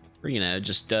 Or, you know,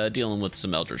 just dealing with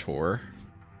some Eldritch Horror.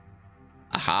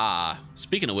 Aha!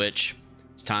 Speaking of which,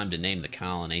 it's time to name the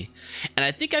colony. And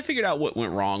I think I figured out what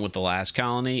went wrong with the last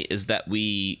colony is that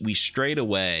we strayed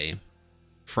away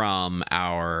from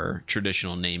our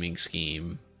traditional naming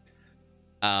scheme.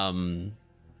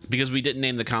 Because we didn't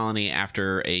name the colony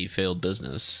after a failed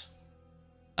business.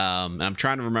 And I'm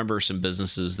trying to remember some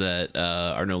businesses that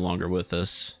are no longer with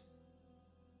us.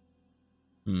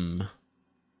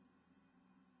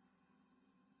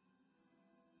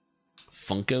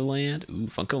 Funkoland? Ooh,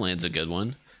 Funkoland's a good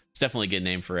one. It's definitely a good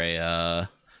name for a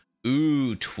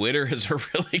ooh, Twitter is a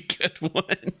really good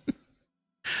one.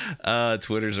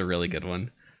 Twitter's a really good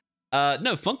one.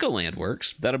 No, Funkoland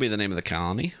works. That'll be the name of the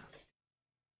colony.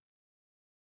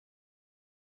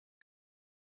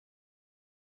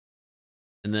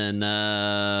 And then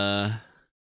the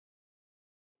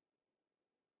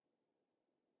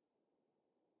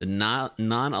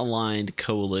non-aligned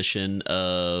coalition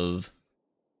of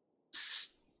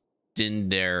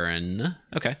Stindaren.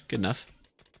 Okay, good enough.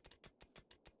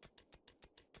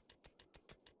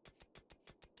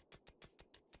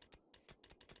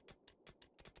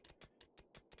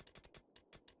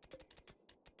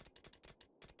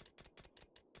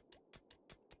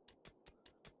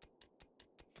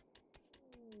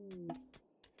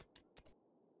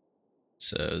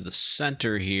 So the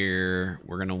center here,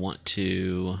 we're going to want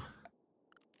to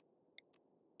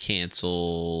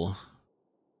cancel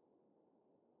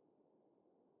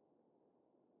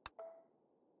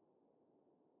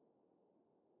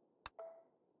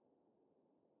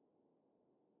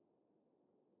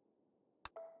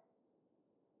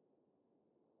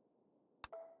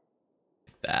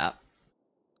that.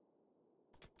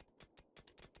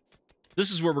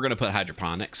 This is where we're going to put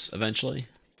hydroponics eventually.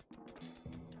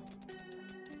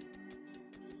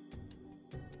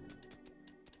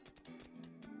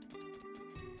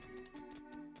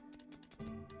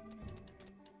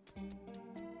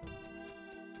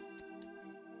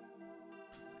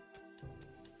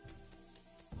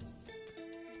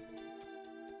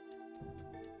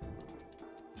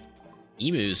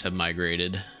 Emus have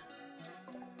migrated.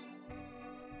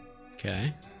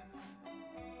 Okay.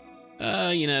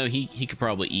 You know, he could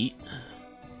probably eat.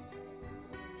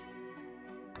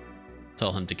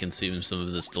 Tell him to consume some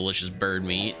of this delicious bird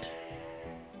meat.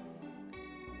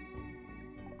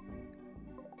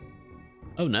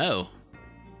 Oh no.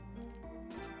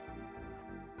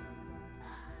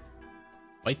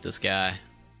 Fight this guy.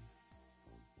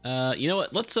 You know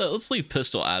what? Let's leave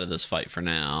Pistol out of this fight for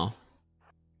now.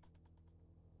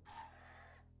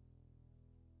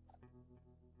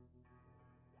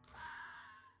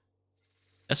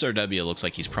 SRW looks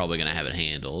like he's probably going to have it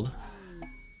handled.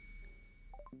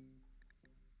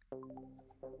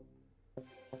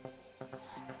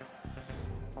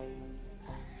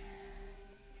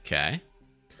 Okay.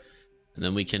 And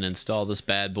then we can install this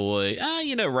bad boy,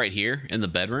 you know, right here in the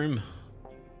bedroom.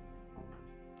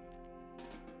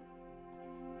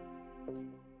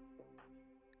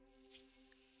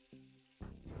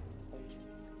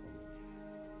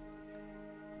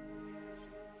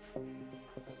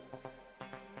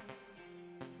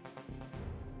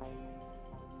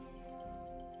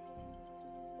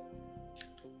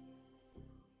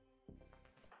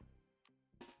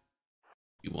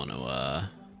 You want to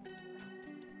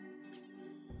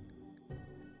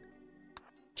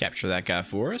capture that guy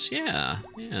for us? Yeah,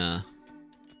 yeah.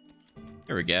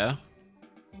 There we go.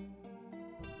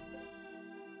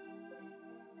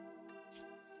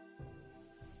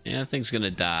 Yeah, that thing's gonna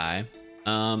die.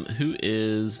 Who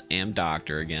is Am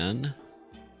Doctor again?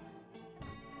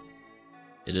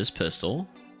 It is Pistol.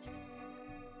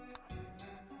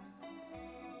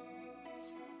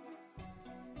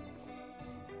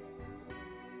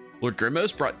 Lord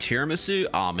Grimos brought tiramisu.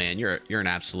 Oh man, you're an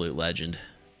absolute legend.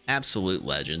 Absolute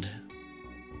legend.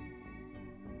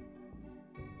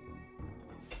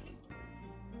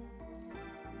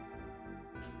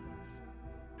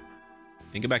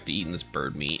 And go back to eating this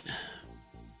bird meat.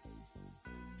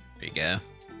 There you go.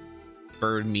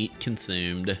 Bird meat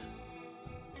consumed.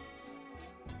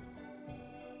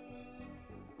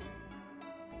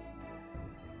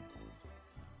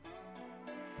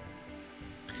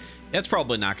 That's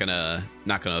probably not gonna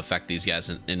affect these guys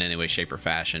in any way, shape, or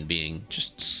fashion. Being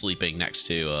just sleeping next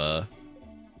to a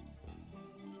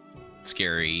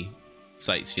scary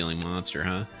sight-stealing monster,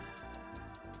 huh?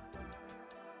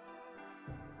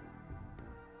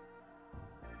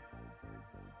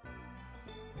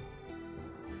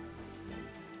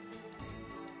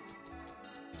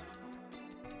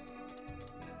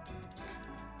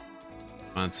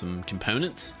 Want some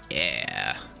components?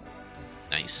 Yeah.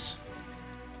 Nice.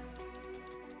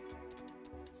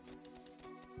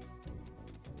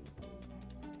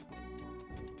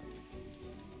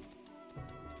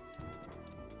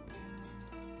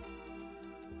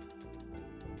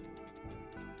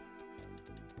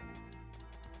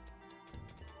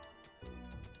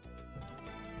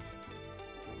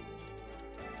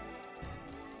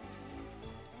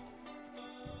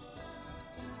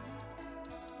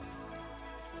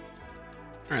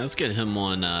 All right, let's get him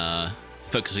on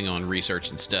focusing on research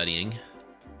and studying.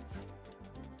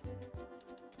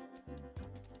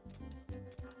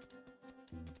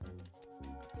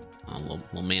 Oh,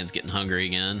 little man's getting hungry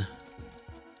again.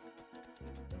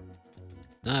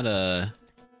 Not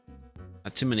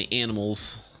too many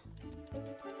animals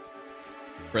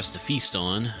for us to feast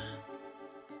on.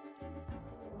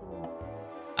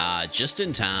 Just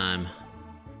in time.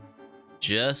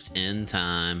 Just in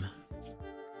time.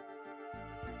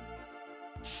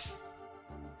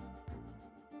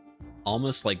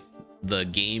 Almost like the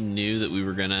game knew that we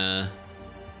were gonna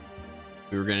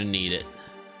need it.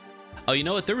 Oh, you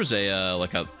know what? There was a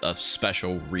like a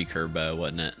special recurve bow,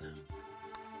 wasn't it?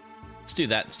 Let's do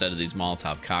that instead of these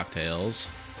Molotov cocktails.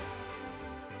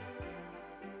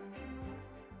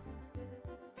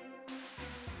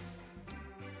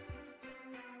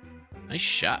 Nice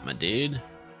shot, my dude.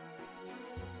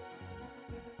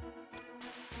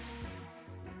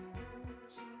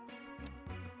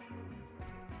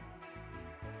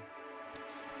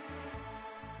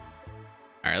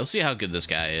 All right, let's see how good this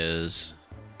guy is.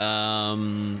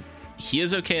 He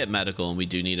is okay at medical, and we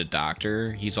do need a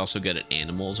doctor. He's also good at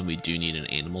animals, and we do need an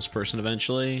animals person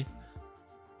eventually.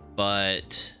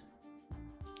 But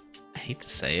I hate to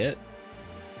say it.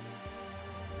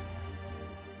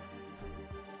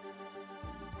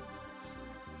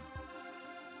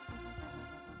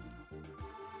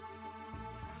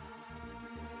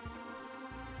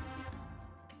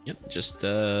 Yep,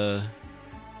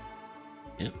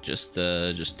 just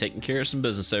taking care of some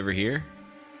business over here.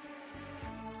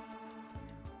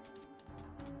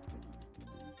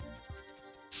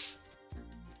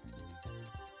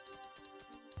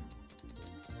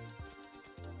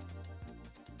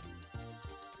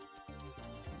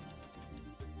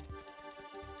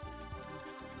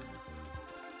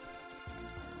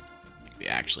 We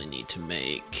actually need to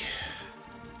make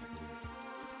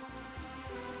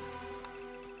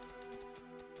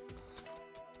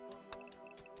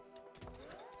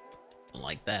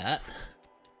like that.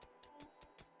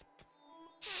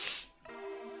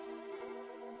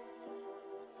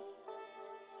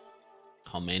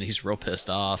 Oh man, he's real pissed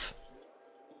off.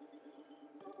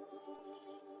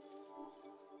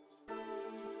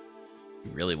 He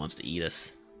really wants to eat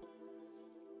us.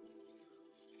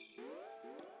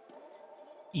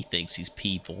 He thinks he's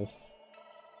people.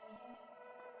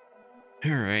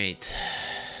 All right.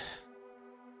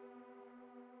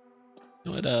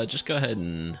 You know what? Just go ahead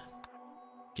and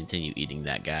continue eating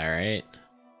that guy, right?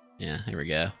 Yeah, here we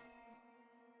go.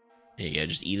 There you go,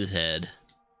 just eat his head.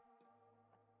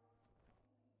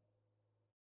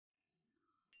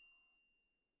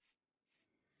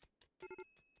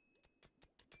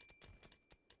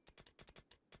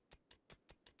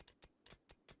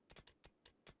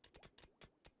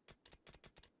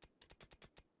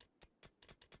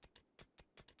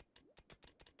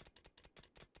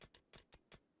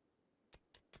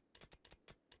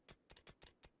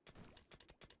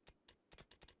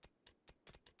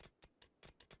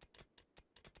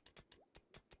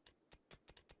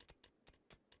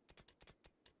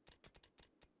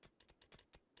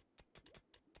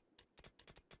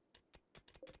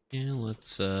 And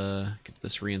let's get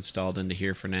this reinstalled into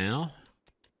here for now.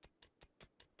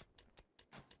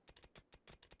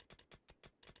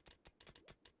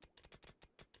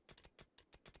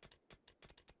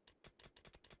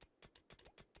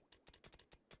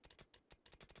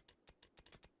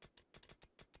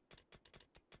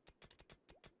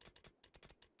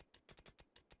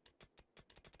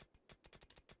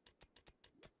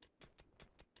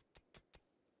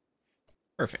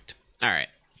 Perfect. All right.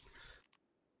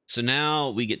 So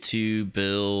now we get to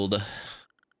build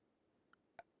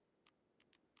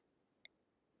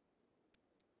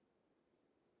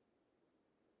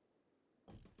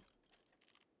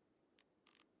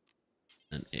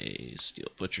a steel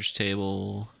butcher's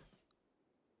table.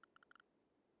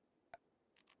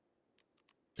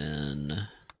 Then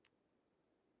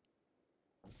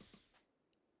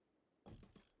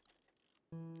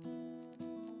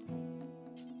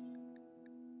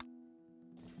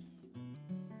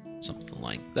something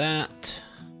like that.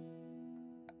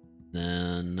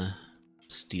 Then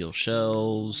steel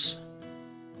shelves.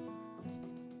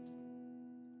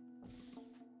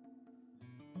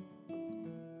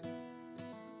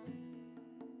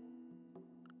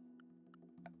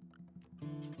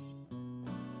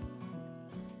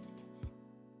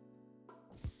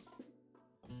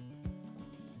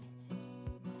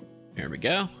 There we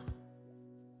go.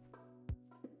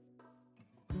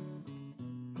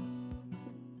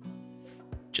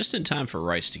 Just in time for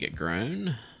rice to get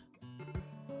grown.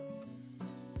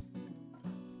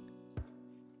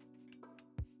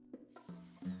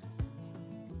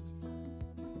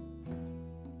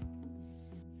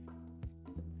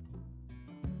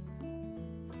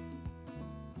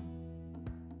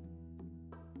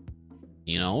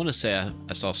 You know, I want to say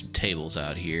I saw some tables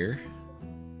out here.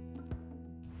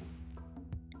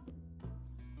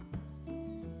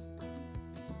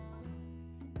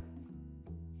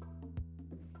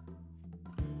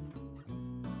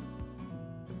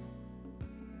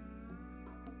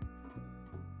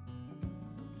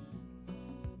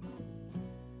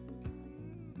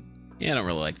 Yeah, I don't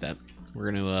really like that.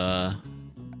 We're gonna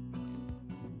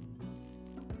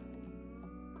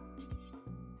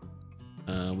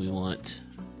we want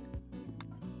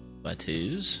by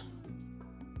twos.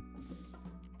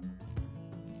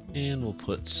 And we'll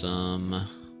put some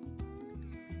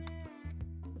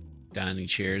dining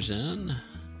chairs in.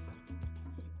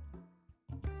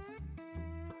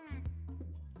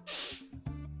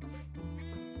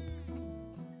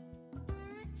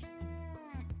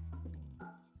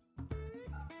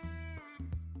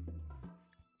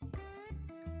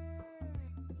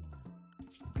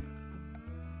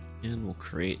 And we'll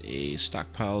create a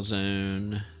stockpile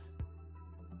zone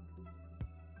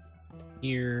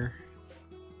here.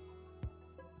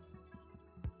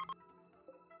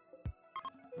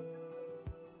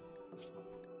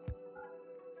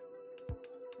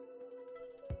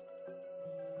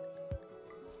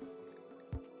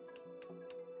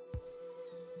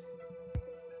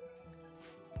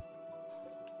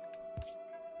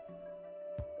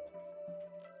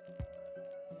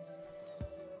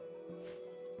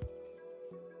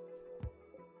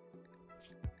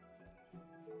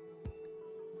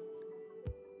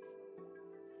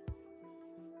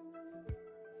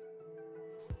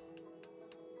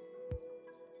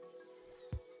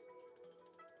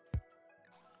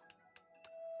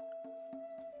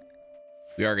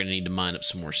 We are going to need to mine up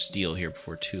some more steel here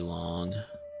before too long.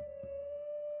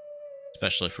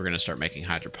 Especially if we're going to start making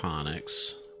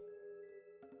hydroponics.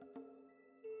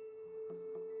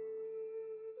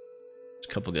 There's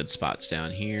a couple good spots down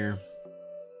here.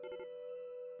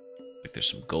 Like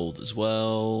there's some gold as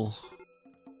well.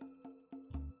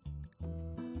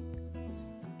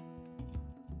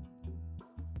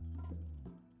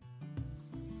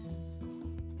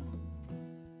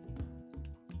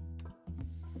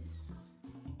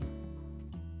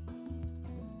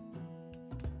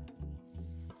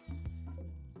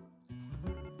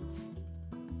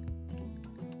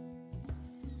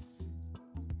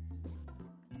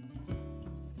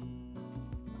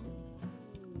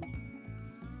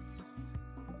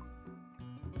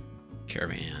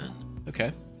 Caravan.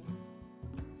 Okay.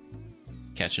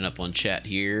 Catching up on chat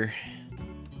here.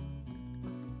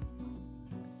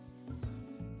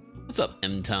 What's up,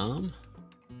 M-Tom?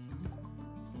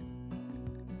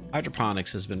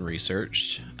 Hydroponics has been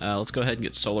researched. Let's go ahead and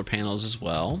get solar panels as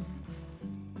well.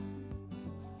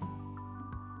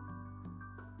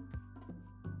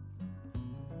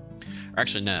 Or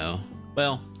actually, no.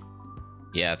 Well,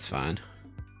 yeah, it's fine.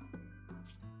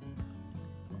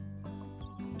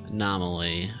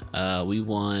 Anomaly. We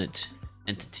want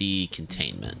entity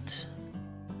containment.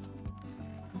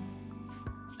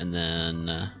 And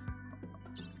then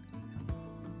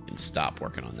can stop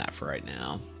working on that for right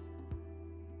now.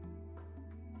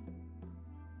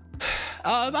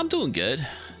 I'm doing good.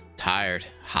 Tired,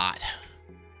 hot,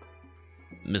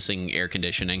 missing air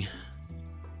conditioning.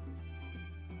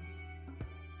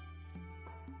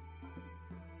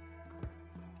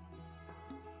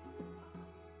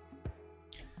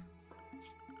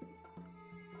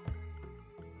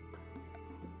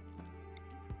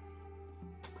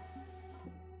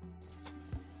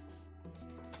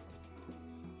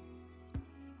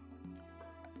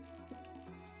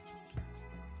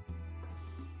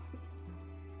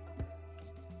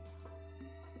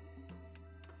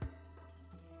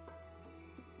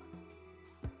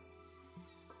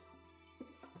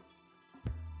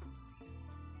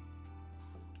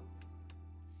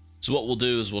 So what we'll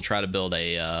do is we'll try to build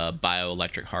a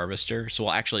bioelectric harvester. So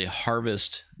we'll actually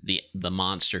harvest the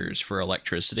monsters for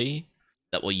electricity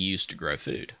that we'll use to grow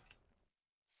food.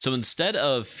 So instead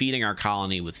of feeding our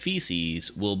colony with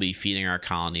feces, we'll be feeding our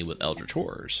colony with eldritch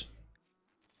horrors.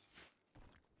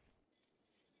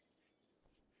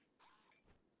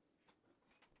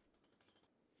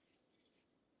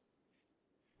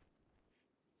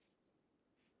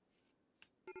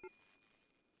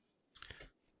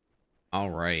 All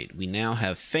right, we now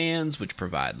have fans which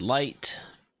provide light.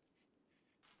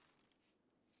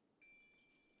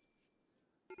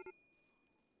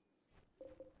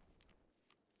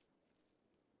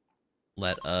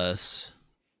 Let us...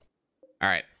 All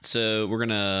right, so we're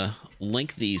gonna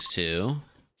link these two.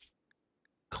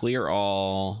 Clear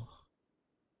all.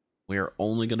 We are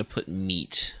only gonna put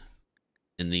meat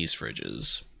in these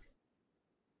fridges.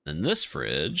 Then this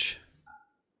fridge,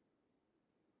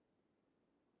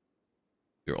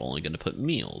 you're only going to put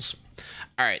meals.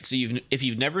 All right, so if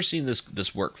you've never seen this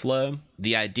workflow,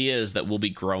 the idea is that we'll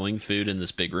be growing food in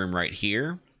this big room right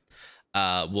here.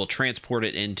 We'll transport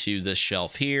it into this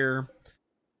shelf here.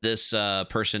 This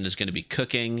person is going to be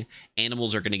cooking.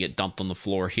 Animals are going to get dumped on the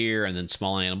floor here, and then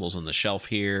small animals on the shelf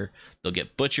here. They'll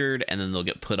get butchered, and then they'll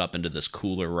get put up into this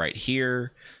cooler right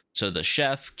here. So the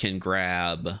chef can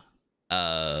grab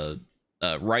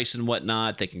rice and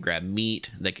whatnot. They can grab meat,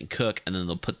 they can cook, and then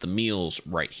they'll put the meals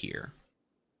right here.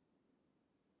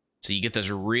 So you get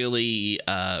this really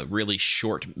really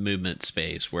short movement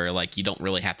space where like you don't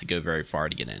really have to go very far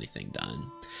to get anything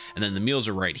done. And then the meals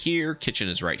are right here, kitchen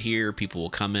is right here. People will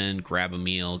come in, grab a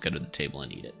meal, go to the table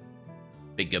and eat it.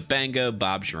 Bingo bango,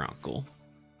 Bob's your uncle.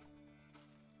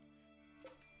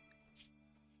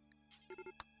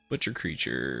 Butcher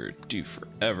creature, do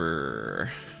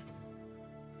forever.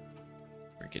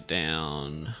 Break it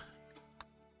down.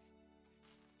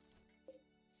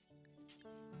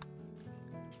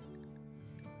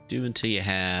 Do until you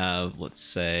have, let's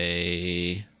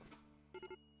say,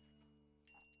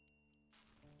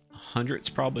 100's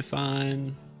probably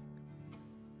fine.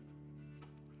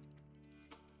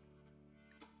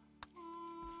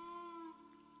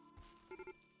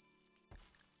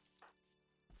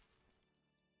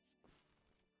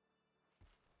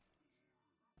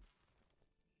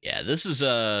 Yeah, this is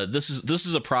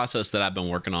a process that I've been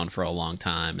working on for a long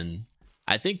time, and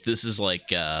I think this is like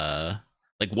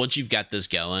once you've got this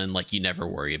going, like you never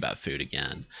worry about food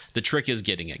again. The trick is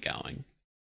getting it going.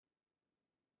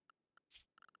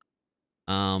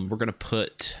 We're gonna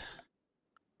put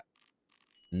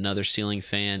another ceiling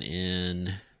fan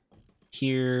in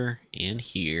here and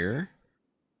here,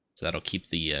 so that'll keep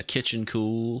the kitchen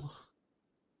cool.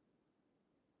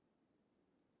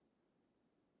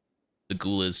 The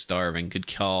ghoul is starving. Good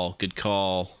call. Good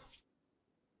call.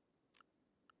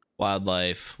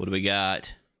 Wildlife. What do we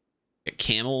got? Got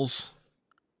camels.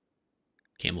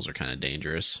 Camels are kind of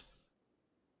dangerous.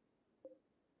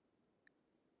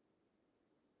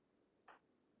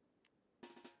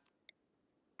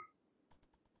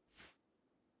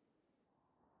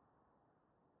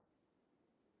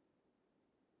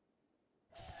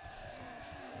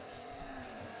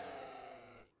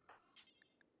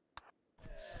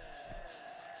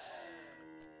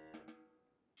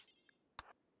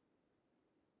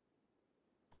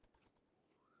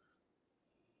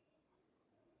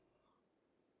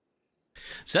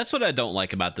 So that's what I don't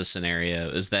like about this scenario,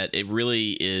 is that it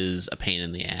really is a pain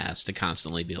in the ass to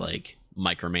constantly be like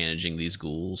micromanaging these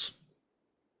ghouls.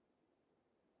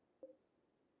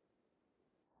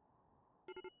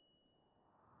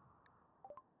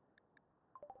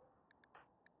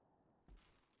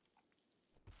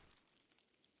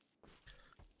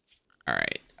 All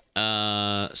right.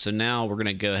 So now we're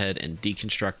gonna go ahead and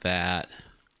deconstruct that.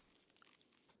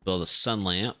 Build a sun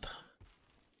lamp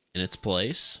in its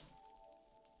place.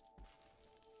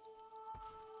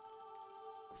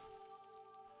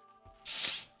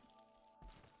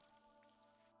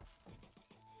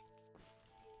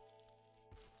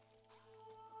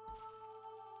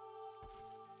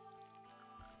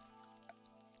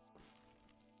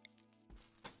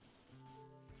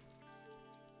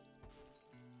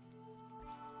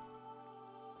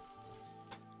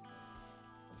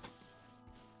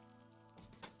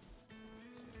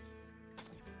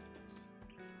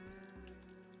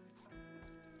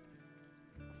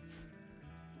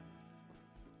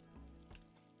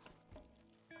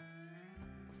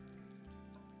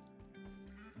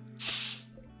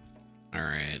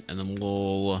 right, and then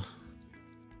we'll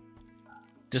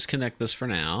disconnect this for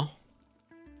now.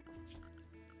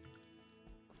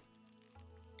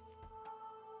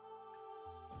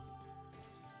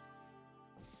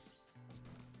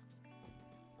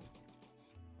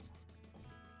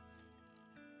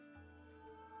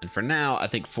 And for now, I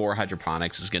think 4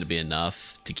 hydroponics is going to be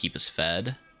enough to keep us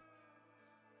fed.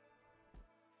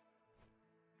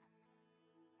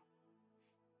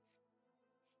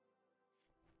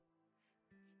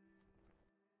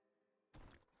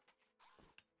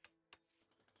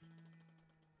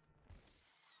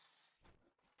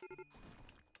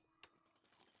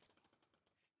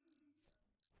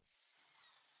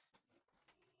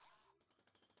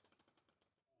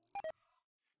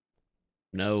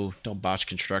 No, don't botch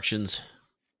constructions.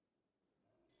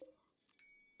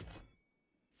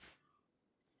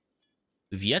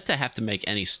 We've yet to have to make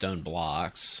any stone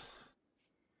blocks.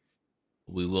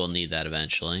 We will need that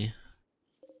eventually.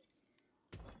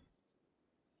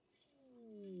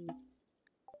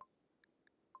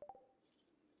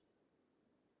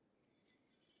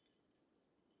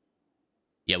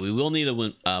 Yeah, we will need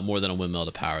a more than a windmill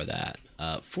to power that.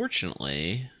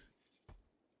 Fortunately,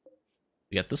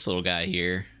 we got this little guy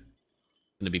here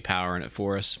going to be powering it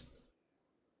for us.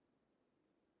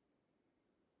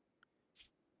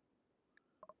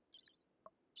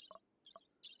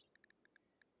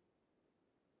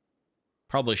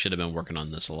 Probably should have been working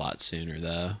on this a lot sooner,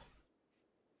 though.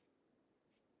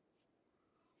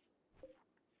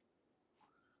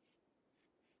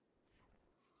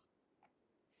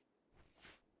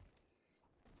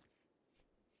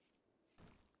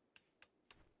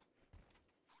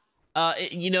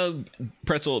 You know,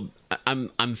 Pretzel,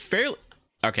 I'm fairly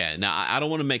okay. Now I don't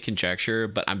want to make conjecture,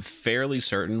 but I'm fairly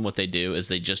certain what they do is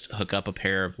they just hook up a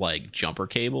pair of like jumper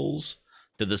cables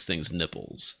to this thing's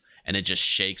nipples, and it just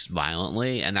shakes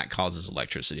violently, and that causes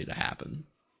electricity to happen.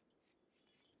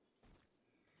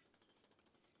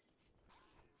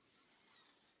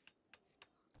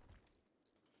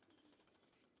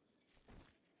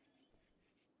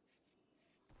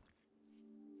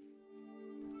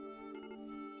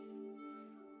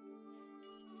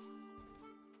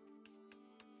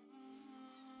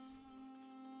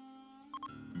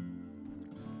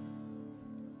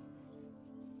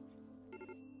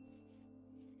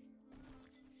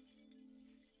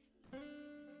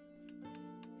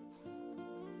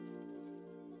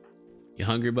 You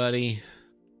hungry, buddy?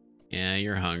 Yeah,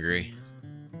 you're hungry.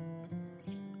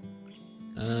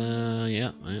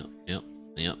 Yep.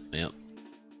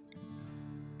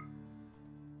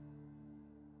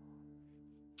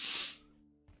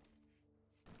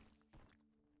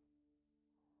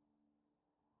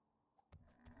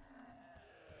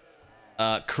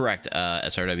 Correct,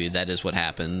 SRW, that is what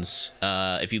happens.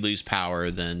 If you lose power,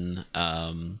 then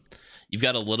you've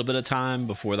got a little bit of time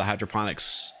before the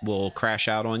hydroponics will crash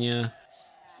out on you.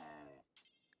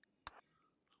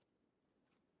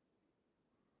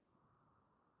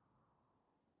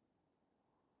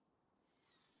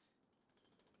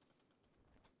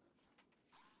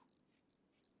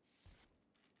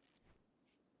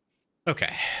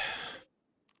 Okay.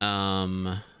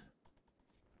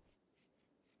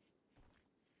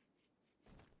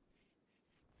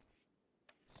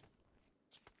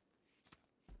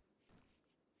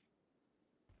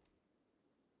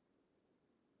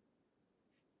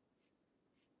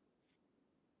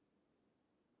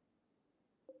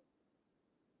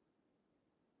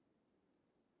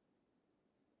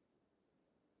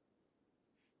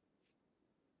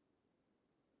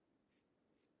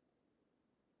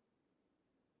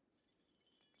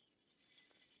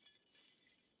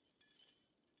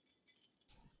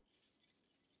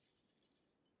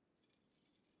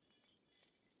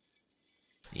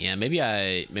 Yeah, maybe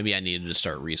I needed to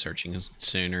start researching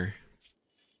sooner.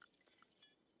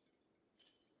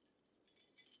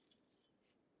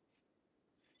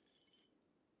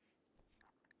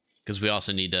 Because we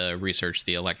also need to research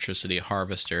the electricity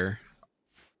harvester.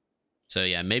 So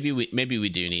yeah, maybe we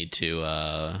do need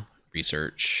to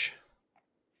research.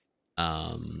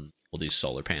 We'll do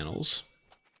solar panels.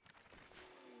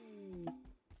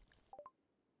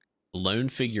 A lone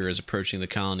figure is approaching the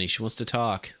colony. She wants to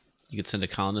talk. You could send a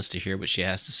colonist to hear what she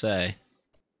has to say.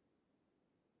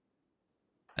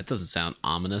 That doesn't sound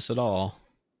ominous at all.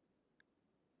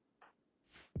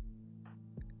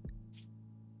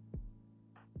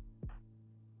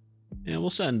 Yeah, we'll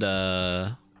send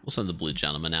the blue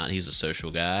gentleman out. He's a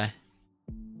social guy.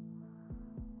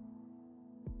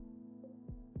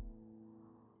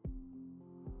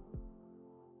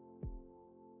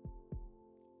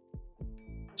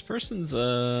 This person's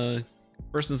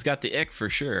got the ick for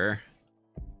sure.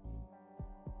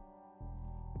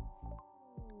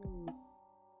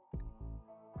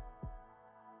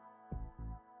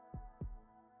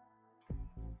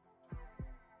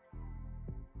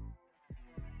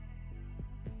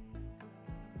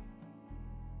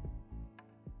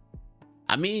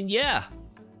 I mean, yeah.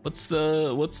 What's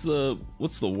the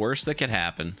worst that could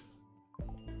happen?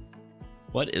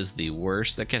 What is the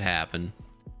worst that could happen?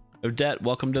 Odette,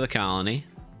 welcome to the colony.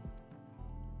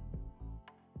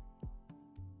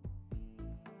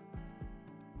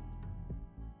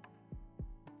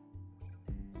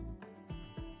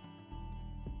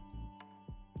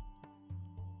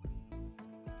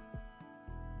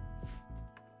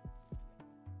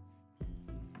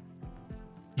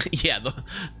 Yeah,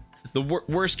 the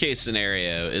worst case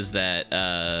scenario is that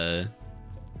there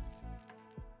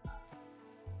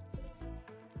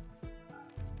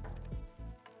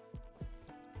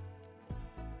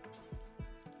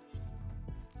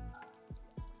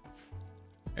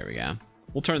we go.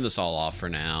 We'll turn this all off for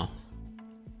now.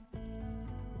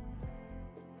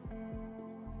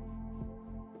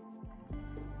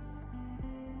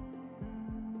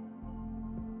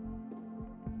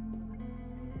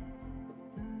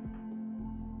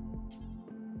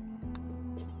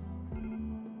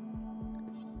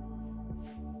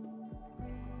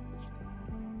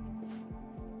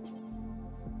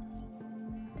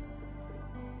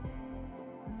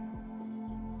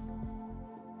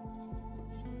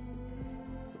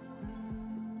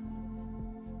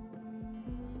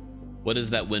 What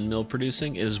is that windmill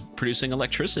producing? It is producing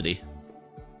electricity,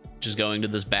 which is going to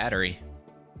this battery,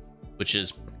 which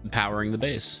is powering the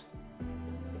base.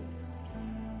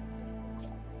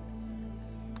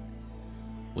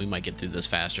 We might get through this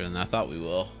faster than I thought we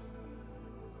will.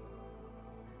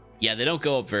 Yeah, they don't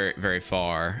go up very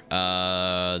far.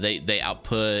 They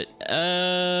output.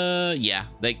 Yeah,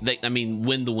 I mean,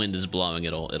 when the wind is blowing,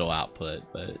 it'll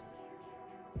output, but.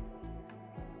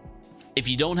 If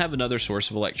you don't have another source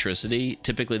of electricity,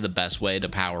 typically the best way to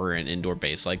power an indoor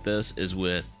base like this is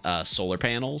with solar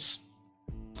panels.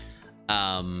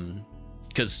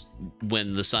 Because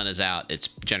when the sun is out, it's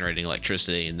generating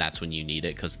electricity, and that's when you need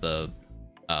it, because the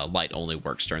light only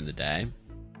works during the day.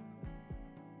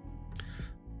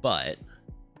 But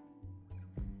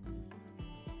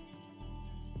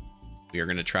we are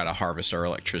going to try to harvest our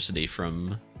electricity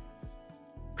from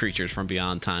creatures from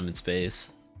beyond time and space.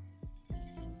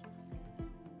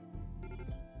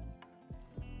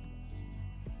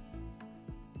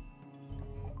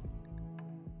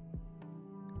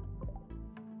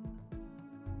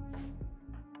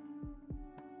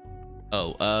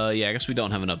 Oh, yeah, I guess we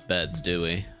don't have enough beds, do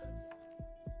we?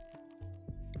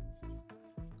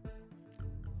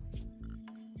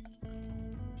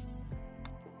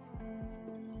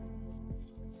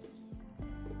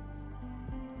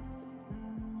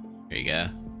 There you go.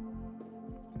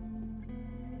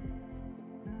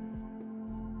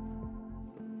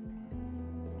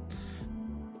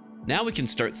 Now we can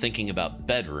start thinking about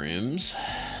bedrooms.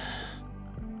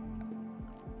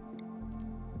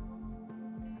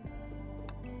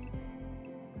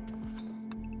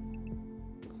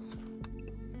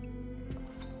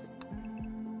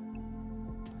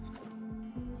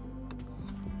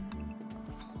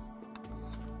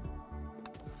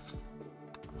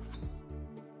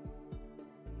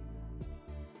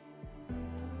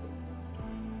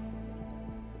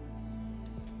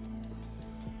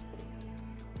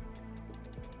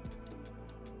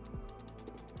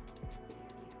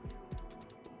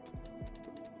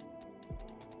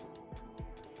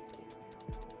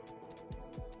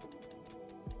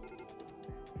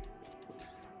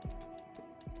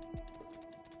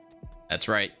 That's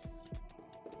right.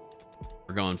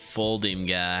 We're going full Doom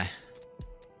guy.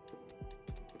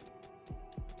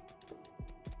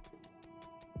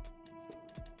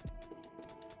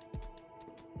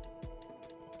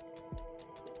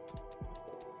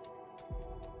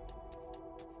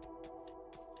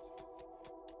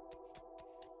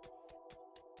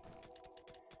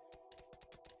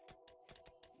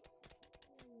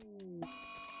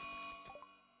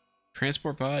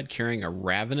 Transport pod carrying a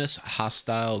ravenous,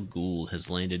 hostile ghoul has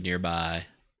landed nearby.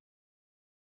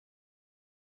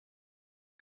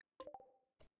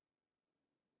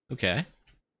 Okay.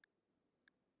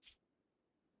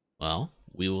 Well,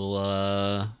 we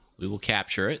will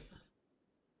capture it.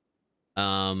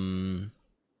 Don't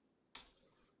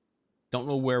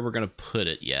know where we're gonna put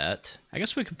it yet. I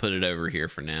guess we could put it over here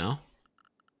for now.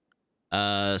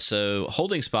 So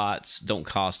holding spots don't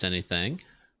cost anything.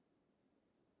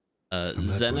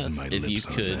 Zenith, if you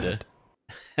could.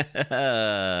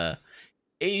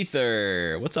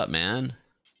 Aether, what's up, man?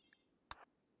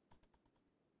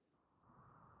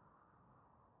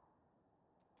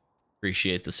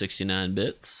 Appreciate the 69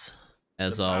 bits,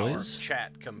 as always.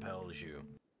 Chat compels you.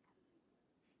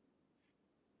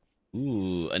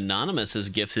 Ooh, Anonymous has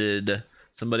gifted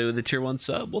somebody with a tier 1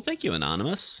 sub. Well, thank you,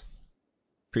 Anonymous.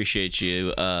 Appreciate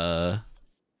you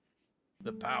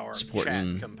The power of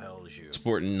Supporting- chat compels you.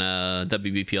 Sporting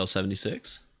WBPL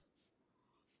 76.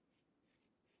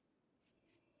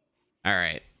 All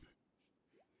right.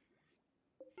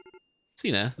 So,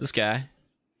 you know, this guy,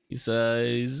 he's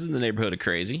in the neighborhood of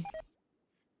crazy.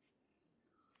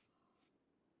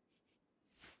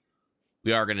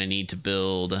 We are going to need to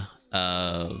build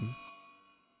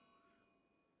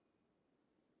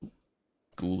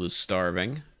Ghoul is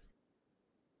starving.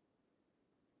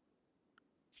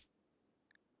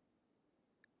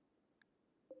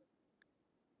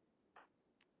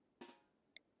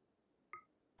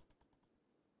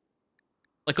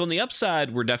 Like on the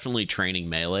upside, we're definitely training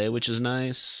melee, which is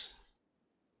nice.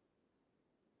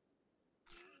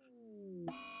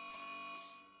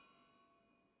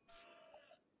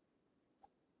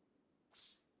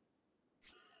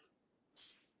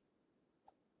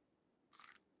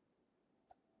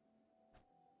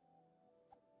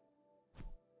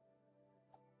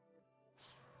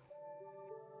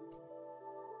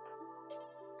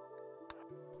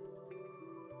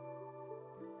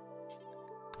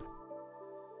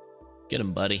 Get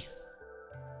him, buddy.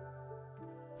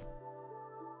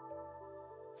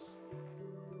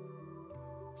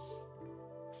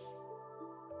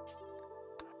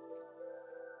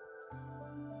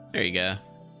 There you go.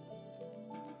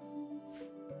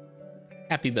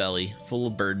 Happy belly, full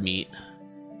of bird meat.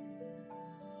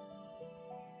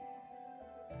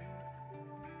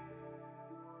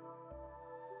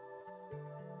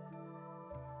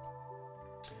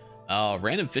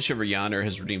 Random fish over yonder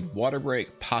has redeemed water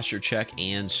break, posture check,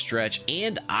 and stretch,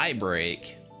 and eye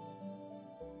break.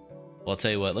 Well, I'll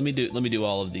tell you what. Let me do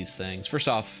all of these things. First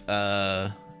off,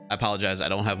 I apologize. I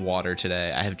don't have water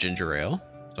today. I have ginger ale,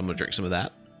 so I'm gonna drink some of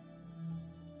that.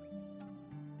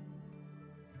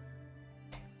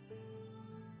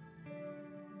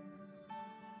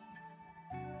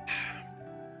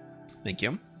 Thank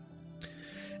you.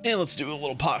 And let's do a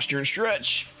little posture and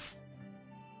stretch.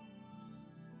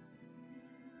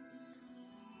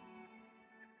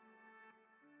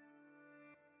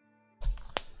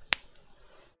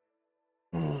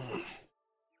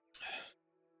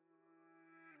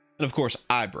 And of course,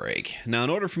 eye break. Now,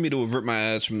 in order for me to avert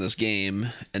my eyes from this game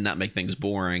and not make things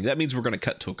boring, that means we're going to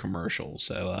cut to a commercial.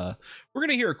 So we're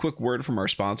going to hear a quick word from our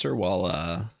sponsor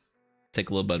while take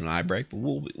a little bit of an eye break. But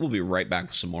we'll be right back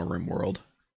with some more Rimworld.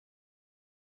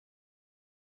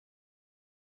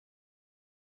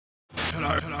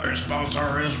 Today's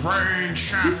sponsor is Rain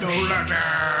Shadow Legends.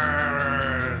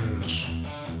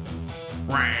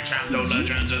 Rain Shadow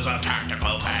Legends is a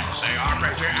tactical fantasy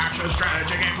RPG action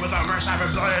strategy game with over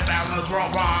 7 billion downloads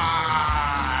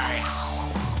worldwide.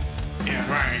 In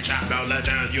Rain Shadow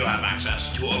Legends, you have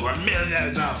access to over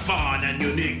millions of fun and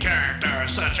unique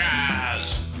characters such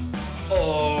as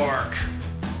Orc,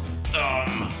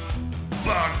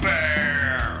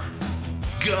 Bugbear,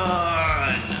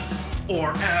 Gun,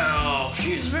 or Elf.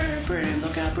 She's very pretty.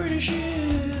 Look how pretty she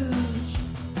is.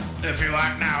 If you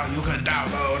like now, you can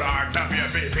download our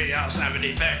WBPL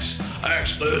 76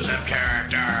 exclusive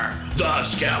character, the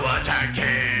Skeleton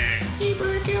King. He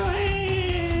broke your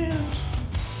hands.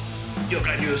 You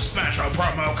can use special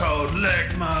promo code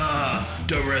LIGMA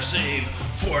to receive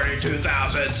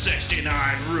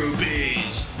 42,069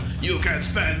 rubies. You can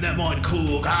spend them on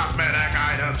cool cosmetic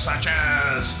items such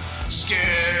as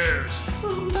skins.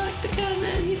 Like the kind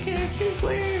that your characters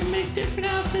wear and make different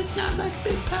outfits, not like a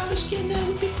big powder skin, that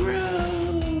would be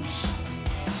gross.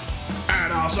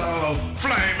 And also,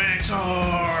 flaming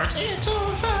swords. It's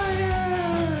on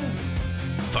fire.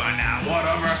 Find out what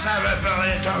over 7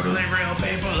 billion totally real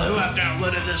people who have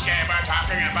downloaded this game are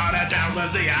talking about and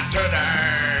download the app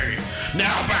today.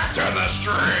 Now back to the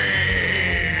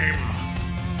stream.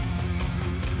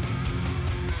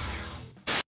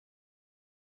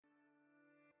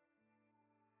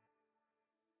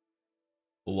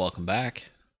 Well, welcome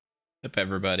back. Hope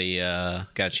everybody got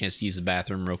a chance to use the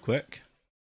bathroom real quick.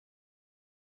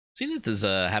 Zenith is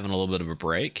having a little bit of a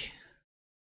break.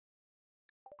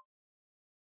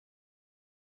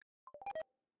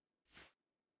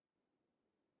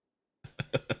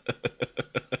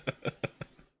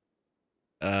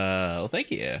 Well,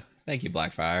 thank you. Thank you,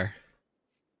 Blackfire.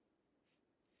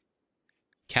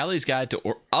 Callie's Guide to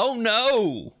Oh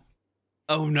no!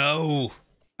 Oh no!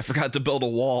 I forgot to build a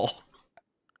wall.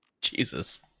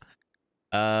 Jesus.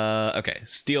 Okay.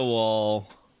 Steel wall.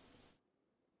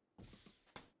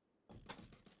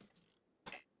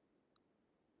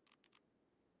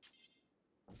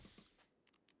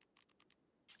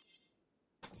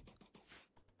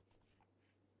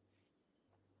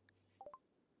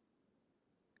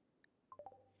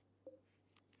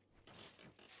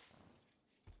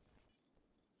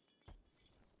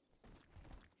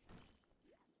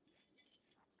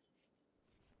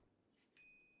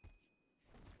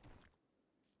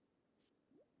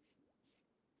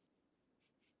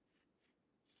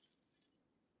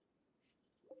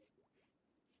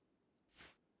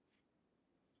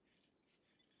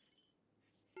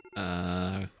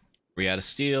 We out of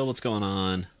steel. What's going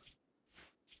on?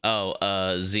 Oh,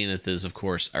 Zenith is, of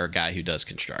course, our guy who does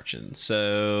construction.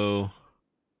 So,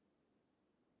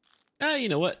 you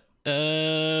know what?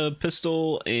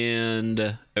 Pistol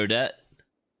and Odette.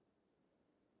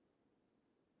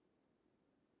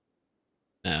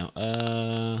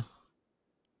 No,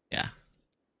 yeah.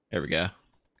 There we go.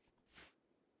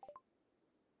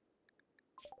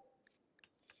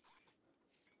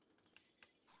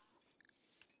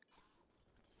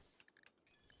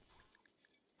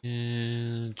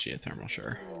 And geothermal,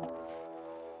 sure.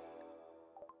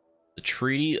 The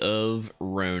Treaty of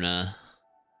Rona.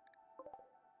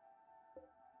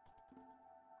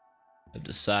 Have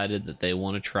decided that they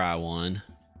want to try one.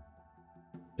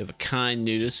 We have a kind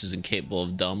nudist who's incapable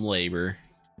of dumb labor.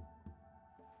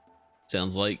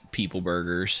 Sounds like people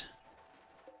burgers.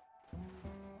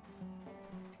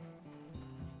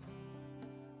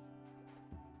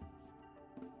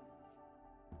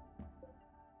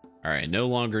 Alright, no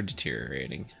longer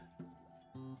deteriorating.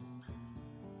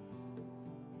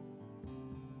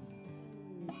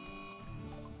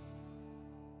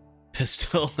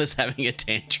 Pistol is having a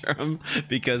tantrum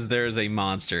because there's a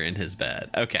monster in his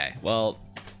bed. Okay, well,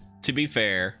 to be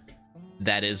fair,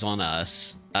 that is on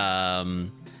us.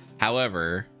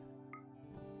 However,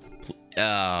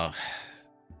 that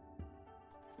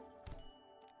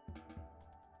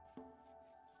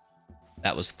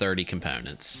was 30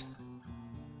 components.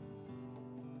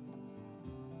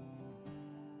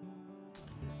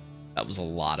 That was a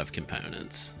lot of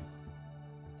components.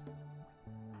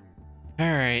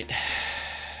 All right.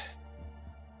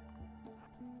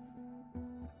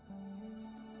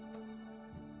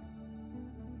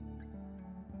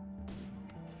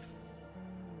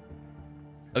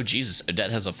 Oh, Jesus.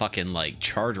 Odette has a fucking, like,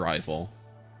 charge rifle.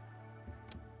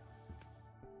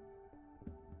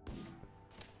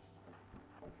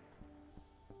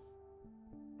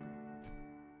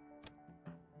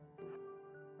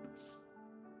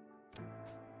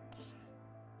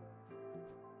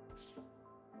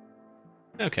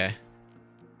 Okay.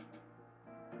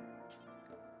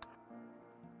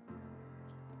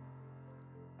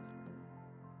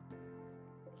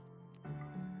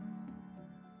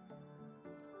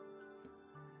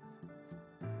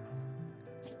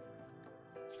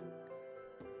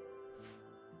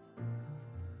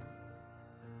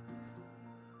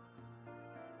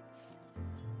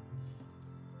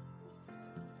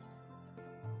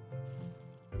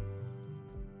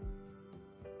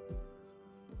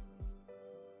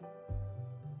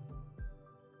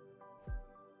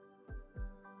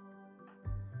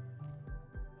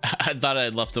 I thought I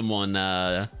had left him on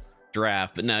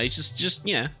draft, but no, he's just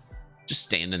yeah, just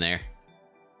standing there,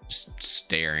 just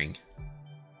staring.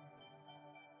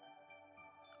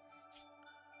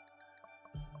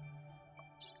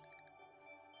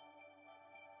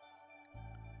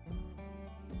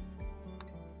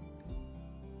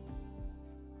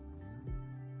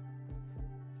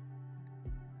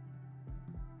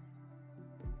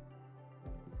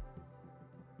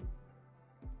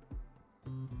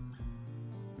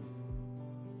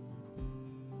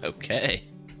 Okay.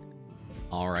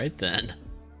 All right then.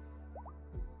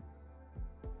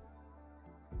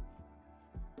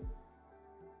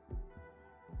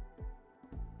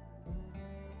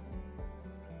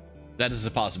 That is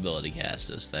a possibility,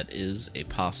 Castus. That is a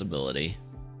possibility.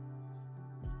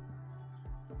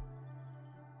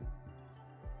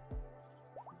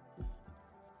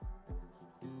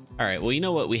 All right. Well, you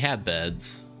know what? We have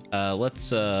beds. Let's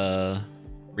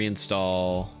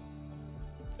reinstall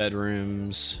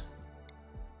bedrooms.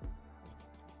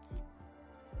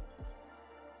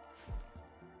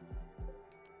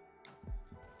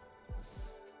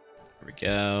 There we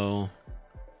go.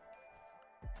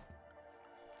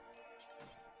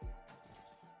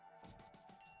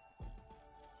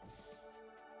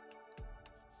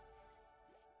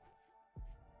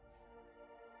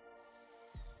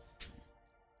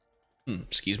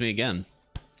 Excuse me again.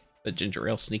 The ginger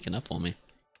ale sneaking up on me.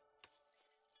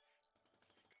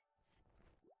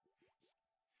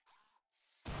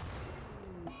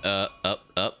 Up.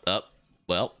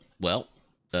 Well.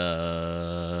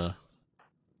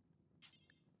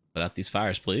 Put out these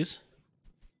fires, please.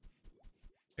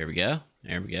 There we go.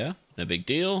 There we go. No big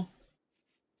deal.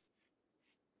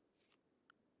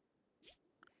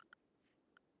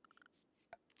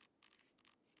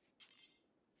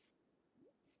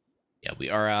 Yeah, we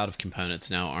are out of components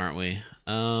now, aren't we?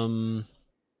 Let's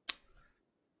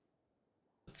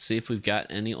see if we've got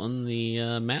any on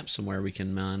the map somewhere we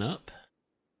can mine up.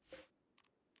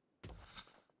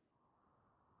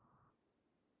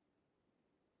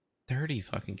 $30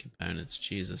 fucking components,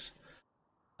 Jesus.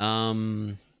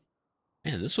 Man,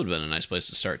 this would have been a nice place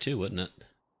to start too, wouldn't it?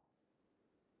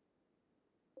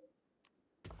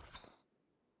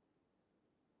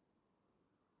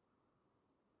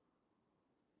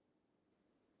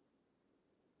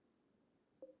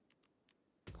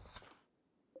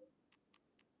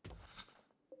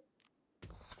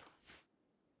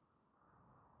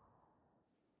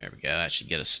 There we go. That should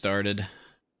get us started.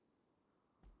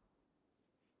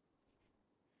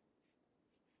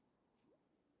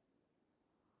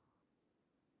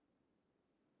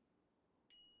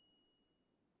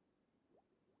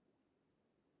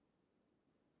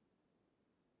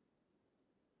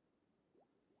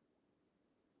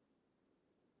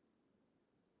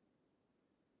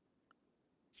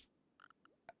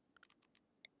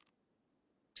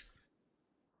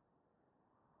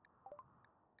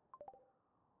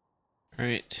 All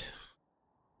right.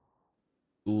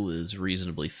 Ghoul is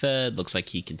reasonably fed. Looks like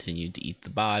he continued to eat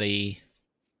the body,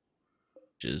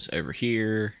 which is over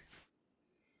here.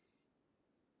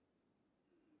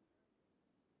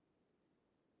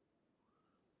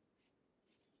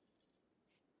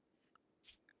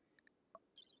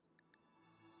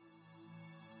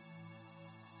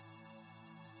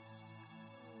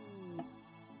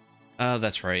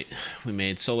 That's right. We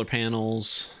made solar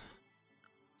panels.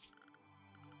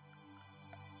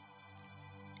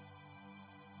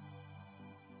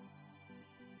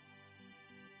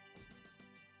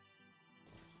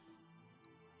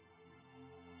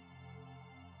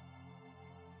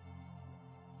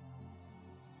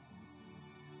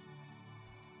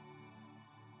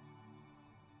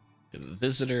 We have a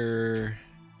visitor.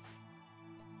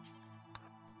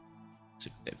 Let's see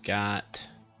what they've got.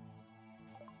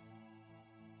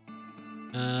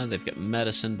 They've got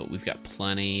medicine, but we've got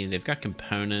plenty. They've got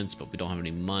components, but we don't have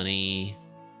any money.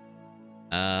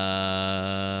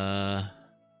 Yeah,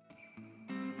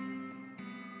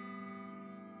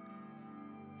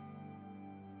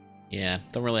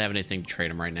 don't really have anything to trade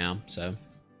them right now, so.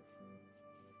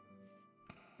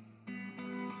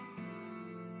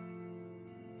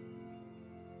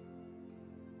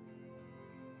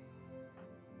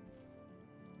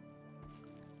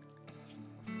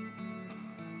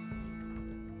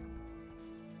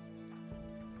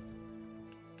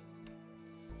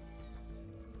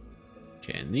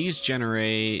 Okay, and these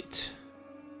generate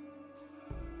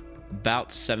about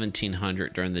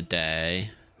 1,700 during the day.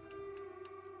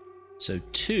 So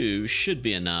 2 should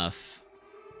be enough.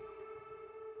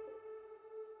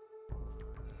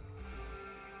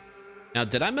 Now,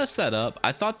 did I mess that up?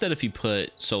 I thought that if you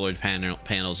put solar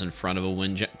panels in front of a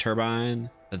wind turbine,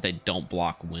 that they don't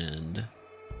block wind.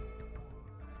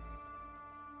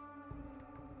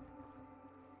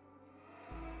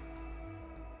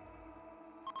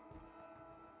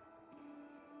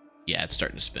 Yeah, it's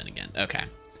starting to spin again. Okay.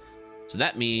 So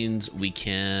that means we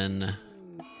can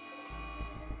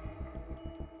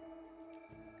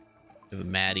have a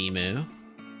mad emu.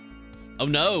 Oh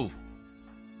no!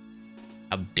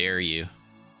 How dare you?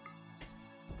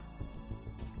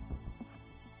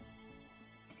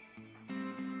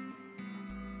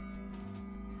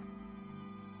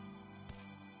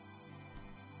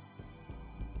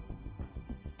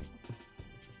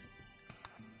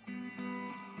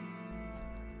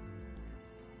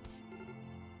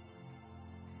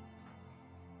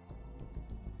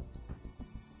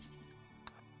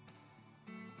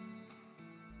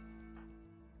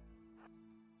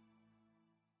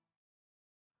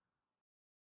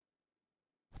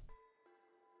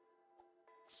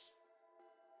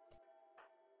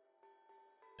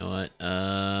 You know what?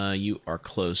 You are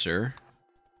closer.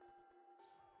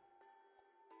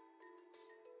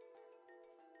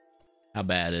 How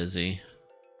bad is he?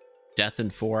 Death in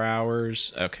 4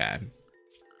 hours? Okay.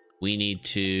 We need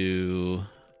to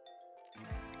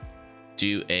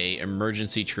do a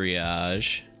emergency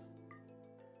triage.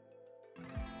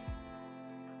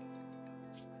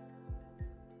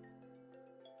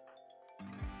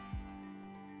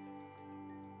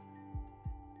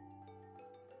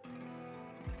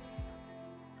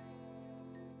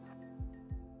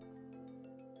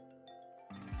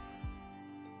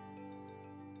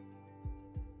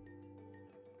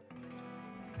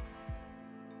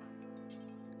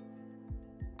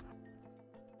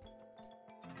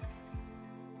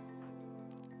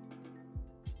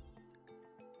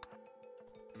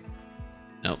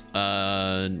 Nope.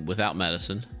 Without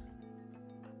medicine.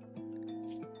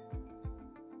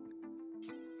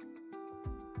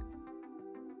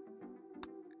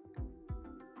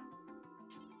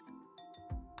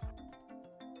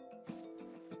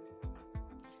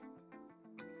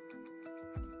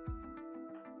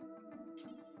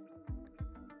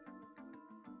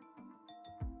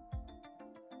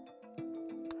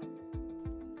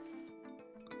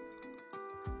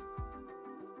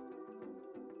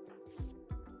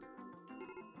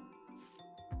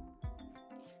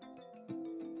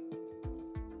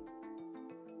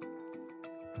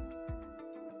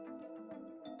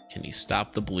 Can you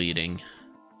stop the bleeding?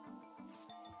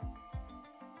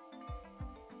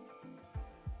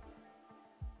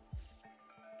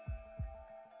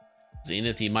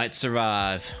 Zenith, you might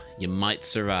survive. You might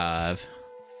survive.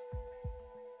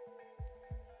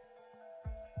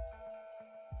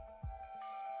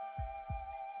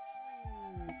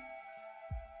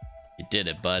 You did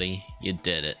it, buddy. You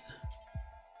did it.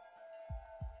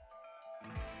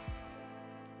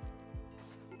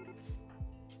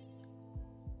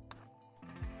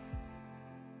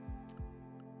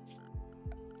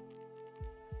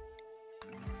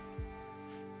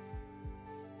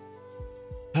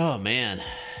 Oh, man.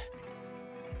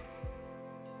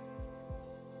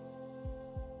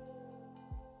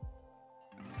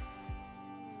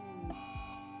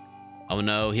 Oh,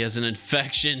 no. He has an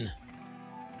infection.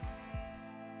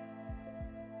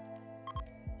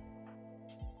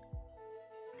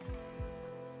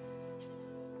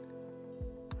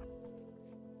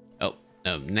 Oh,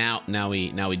 no. Now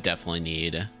we definitely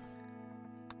need...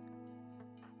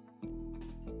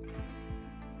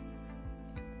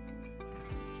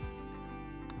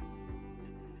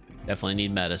 Definitely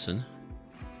need medicine.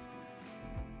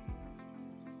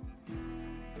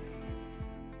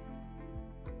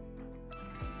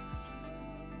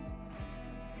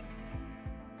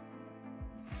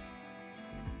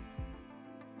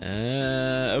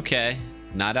 Okay.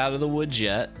 Not out of the woods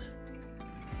yet.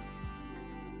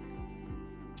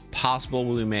 It's possible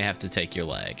we may have to take your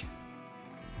leg.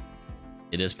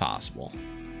 It is possible.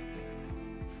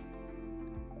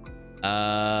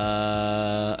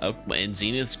 Oh, and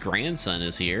Zenith's grandson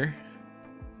is here.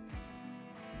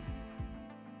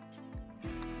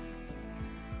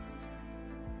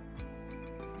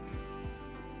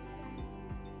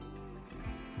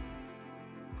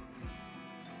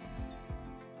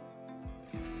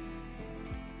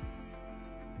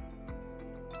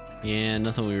 Yeah,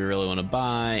 nothing we really want to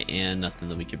buy, and nothing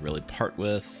that we could really part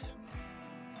with.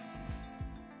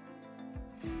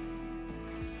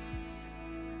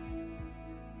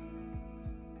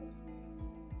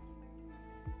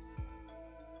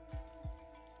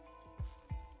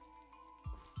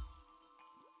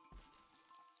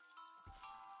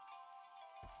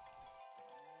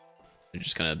 They're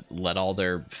just gonna let all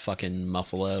their fucking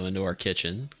muffalo into our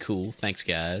kitchen. Cool, thanks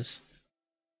guys.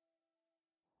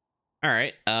 All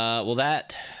right, well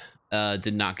that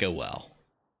did not go well.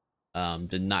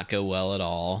 Did not go well at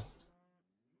all.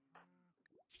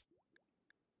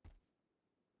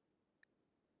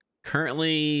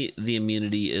 Currently, the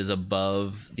immunity is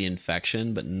above the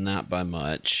infection, but not by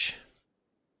much.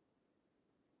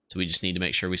 So we just need to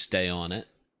make sure we stay on it.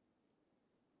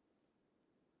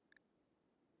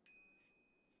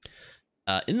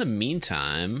 In the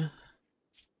meantime...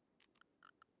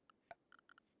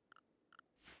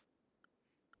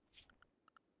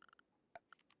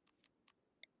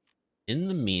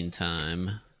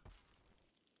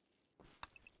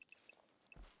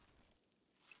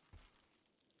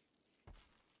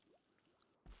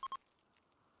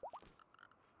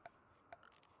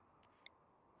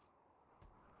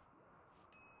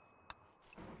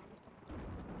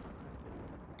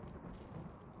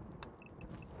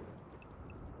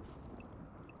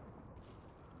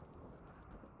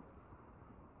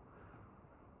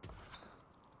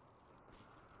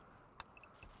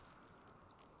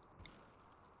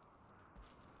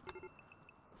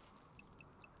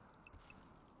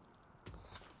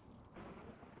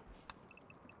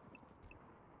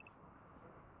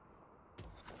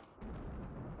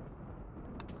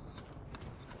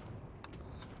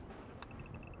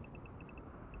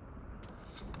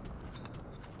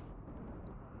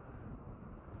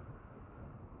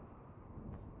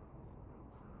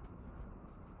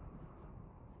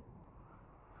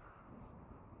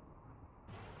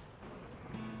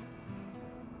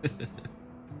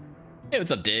 Hey, what's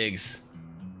up, Diggs?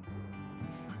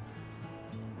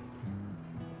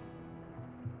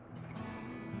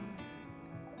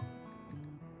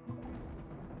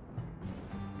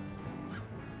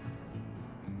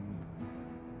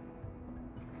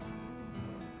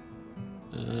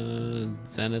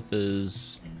 Zenith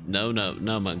is no,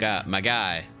 my guy.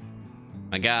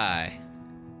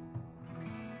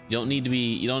 You don't need to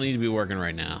be working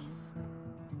right now.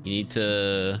 You need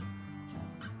to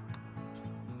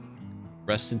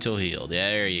rest until healed. Yeah,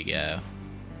 there you go.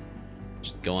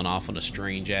 Just going off on a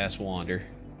strange ass wander.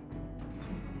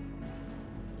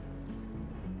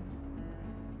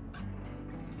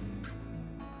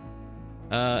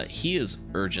 He is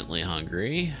urgently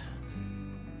hungry.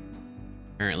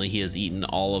 Apparently he has eaten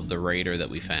all of the raider that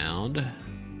we found.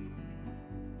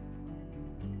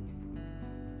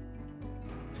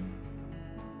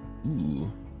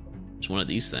 Ooh. It's one of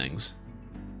these things.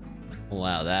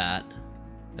 Allow that.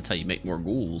 That's how you make more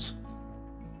ghouls.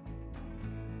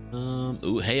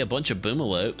 Ooh, hey, a bunch of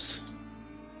boomalopes.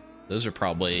 Those are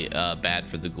probably bad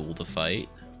for the ghoul to fight.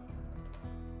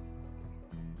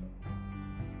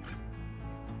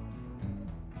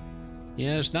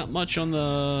 Yeah, there's not much on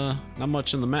the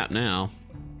map now.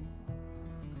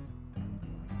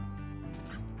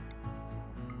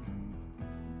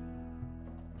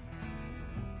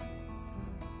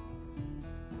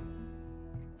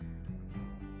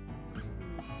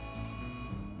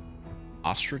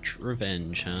 Ostrich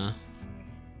Revenge, huh?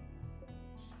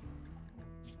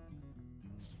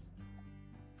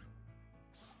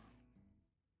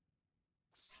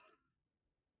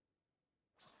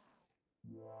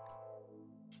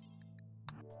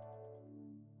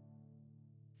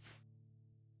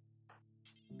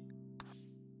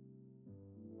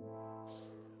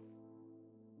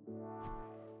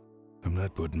 I'm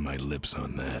not putting my lips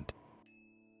on that.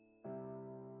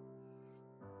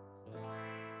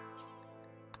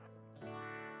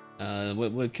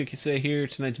 What Cookie say here?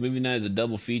 Tonight's movie night is a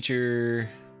double feature.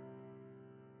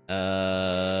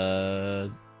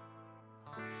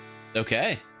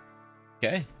 Okay.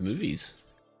 Okay, movies.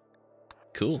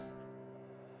 Cool.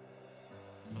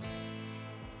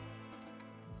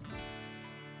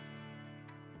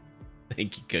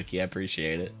 Thank you, Cookie. I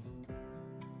appreciate it.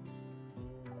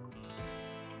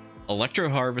 Electro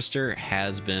Harvester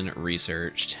has been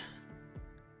researched.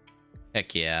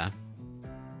 Heck yeah.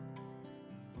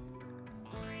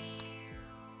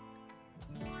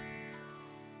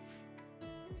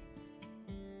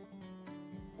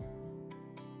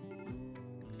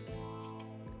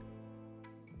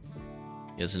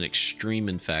 He has an extreme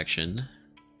infection.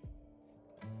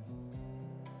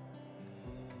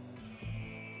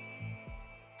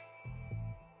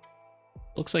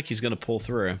 Looks like he's gonna pull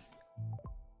through.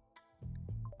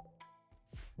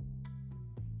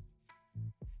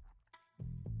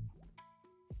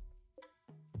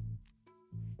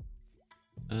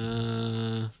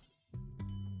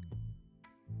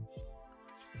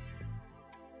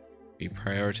 Be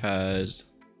prioritized.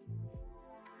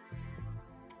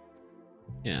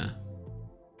 Yeah.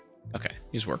 Okay,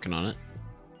 he's working on it.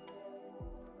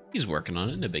 He's working on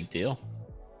it, no big deal.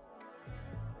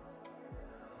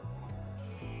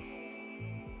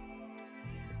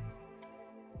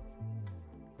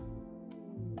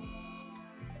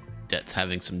 Det's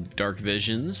having some dark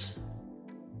visions.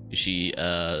 She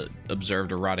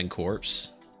observed a rotting corpse.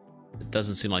 It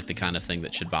doesn't seem like the kind of thing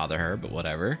that should bother her, but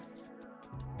whatever.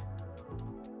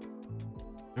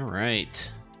 All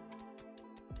right.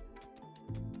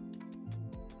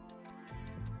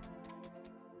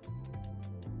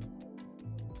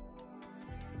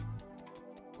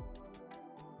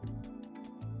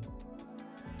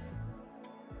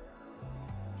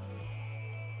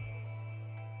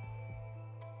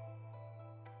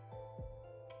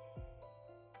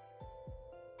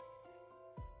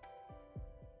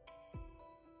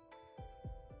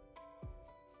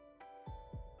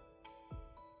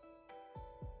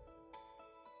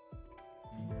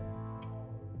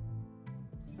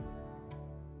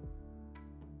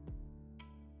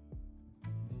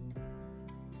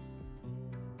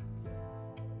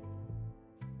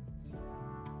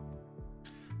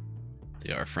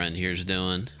 See how our friend here's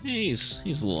doing. He's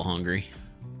a little hungry.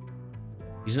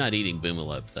 He's not eating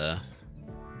Boomalop though.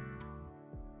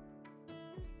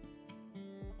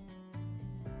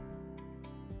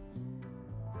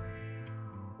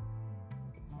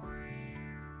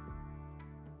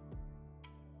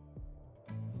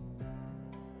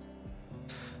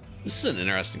 This is an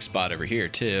interesting spot over here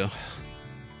too.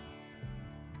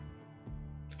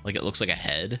 Like it looks like a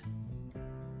head.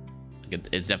 It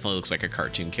definitely looks like a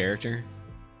cartoon character.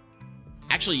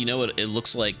 Actually, you know what? It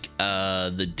looks like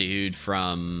the dude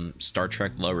from Star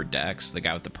Trek Lower Decks, the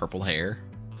guy with the purple hair.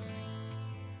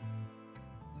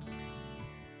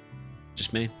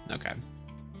 Just me? Okay.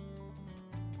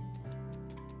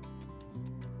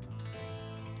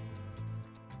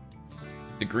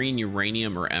 The green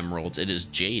uranium or emeralds. It is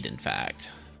jade, in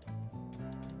fact.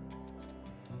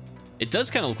 It does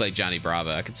kind of look like Johnny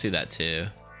Bravo. I could see that too.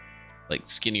 Like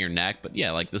skinnier neck, but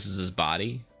yeah, like this is his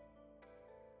body.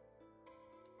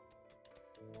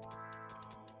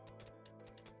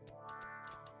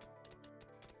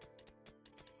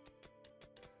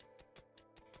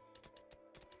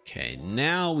 Okay,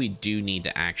 now we do need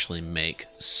to actually make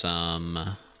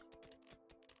some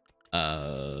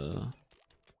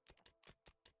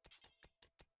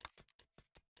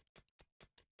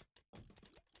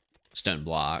stone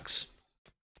blocks.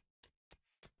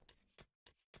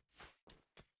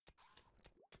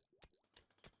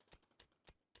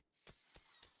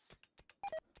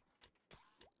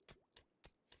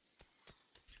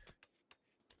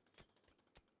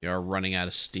 We are running out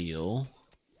of steel.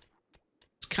 I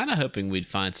was kind of hoping we'd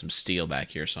find some steel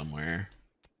back here somewhere.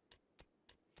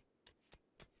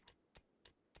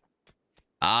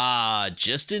 Ah,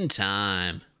 just in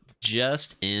time.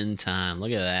 Just in time.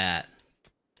 Look at that.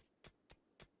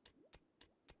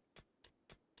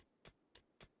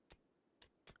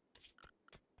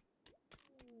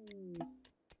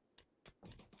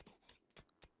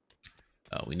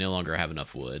 Oh, we no longer have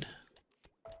enough wood.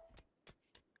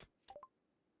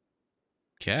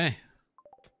 Okay.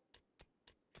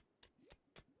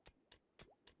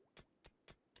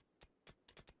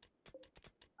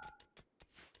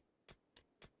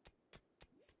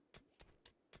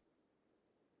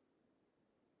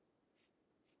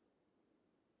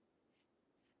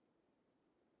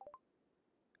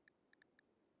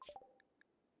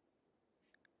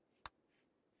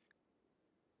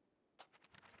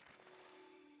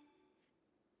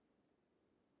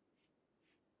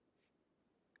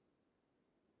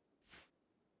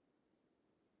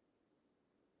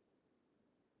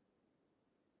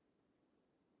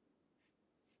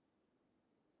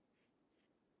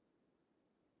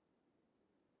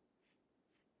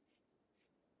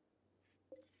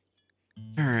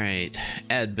 All right,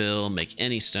 add bill, make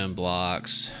any stone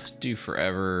blocks, do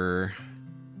forever,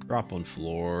 drop on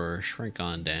floor, shrink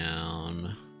on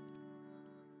down.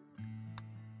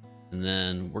 And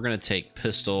then we're gonna take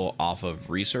Pistol off of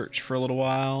research for a little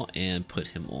while and put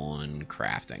him on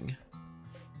crafting.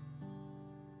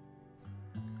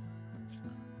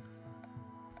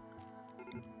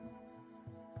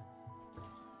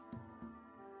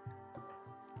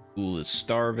 Ghoul is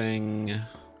starving.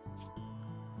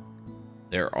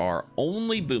 There are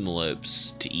only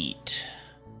boomalopes to eat.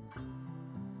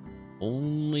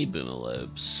 Only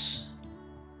boomalopes.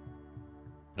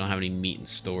 We don't have any meat in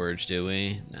storage, do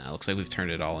we? Nah, looks like we've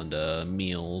turned it all into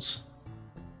meals.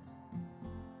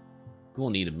 We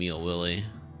won't need a meal, will we?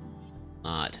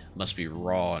 Not. Must be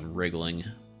raw and wriggling.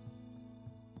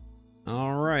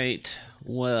 Alright.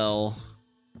 Well,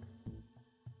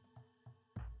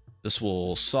 this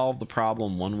will solve the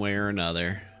problem one way or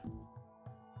another.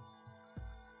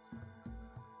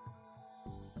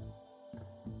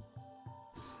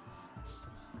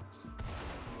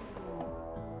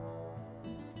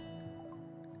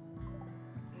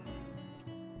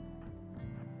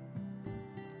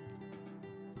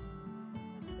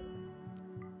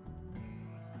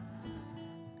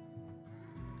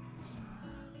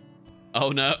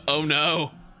 Oh no, oh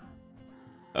no.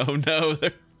 Oh no,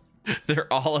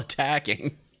 they're all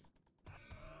attacking.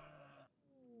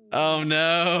 Oh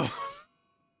no.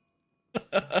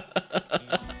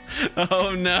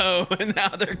 Oh no, and now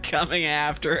they're coming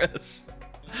after us.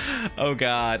 Oh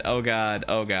god, oh god,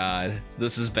 oh god.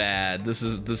 This is bad. This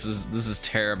is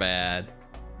terrible bad.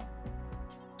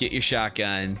 Get your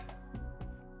shotgun.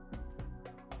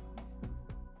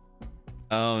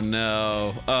 Oh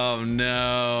no. Oh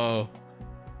no.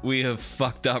 We have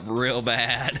fucked up real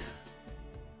bad.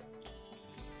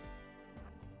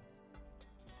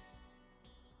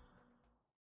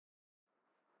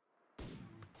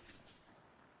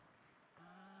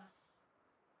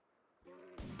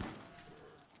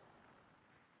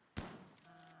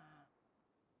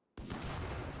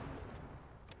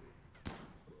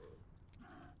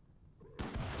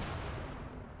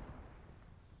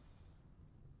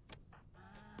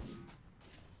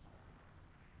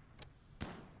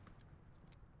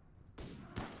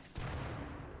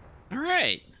 All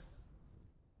right.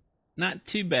 Not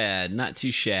too bad, not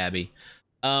too shabby.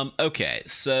 Okay,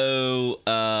 so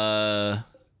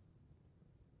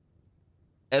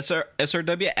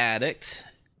SRW Addict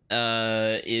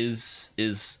is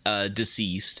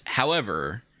deceased.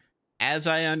 However, as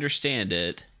I understand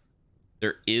it,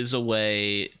 there is a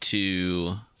way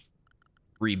to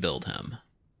rebuild him.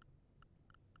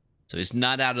 So he's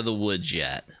not out of the woods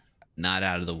yet. Not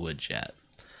out of the woods yet.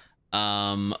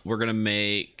 We're gonna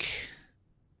make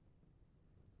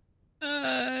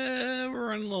we're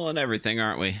running low on everything,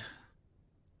 aren't we?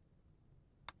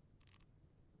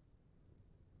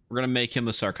 We're gonna make him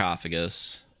a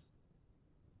sarcophagus.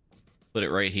 Put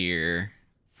it right here.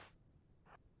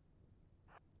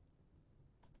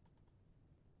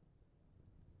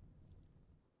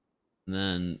 And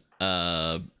then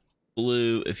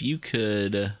Blue, if you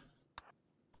could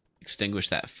extinguish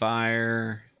that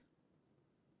fire.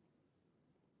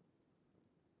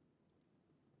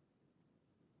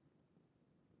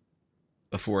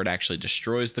 Before it actually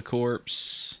destroys the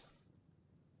corpse.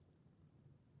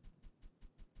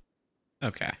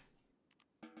 Okay.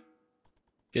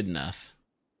 Good enough.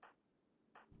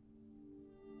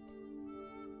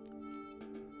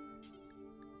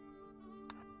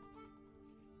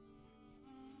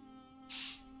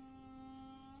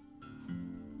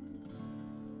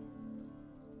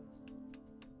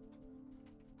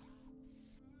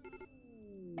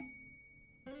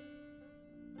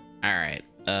 right.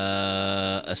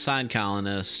 Assign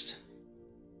colonist.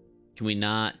 Can we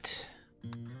not?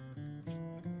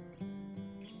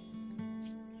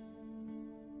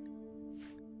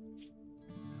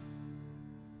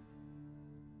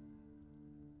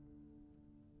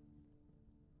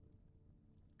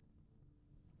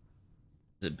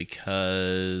 Is it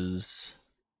because...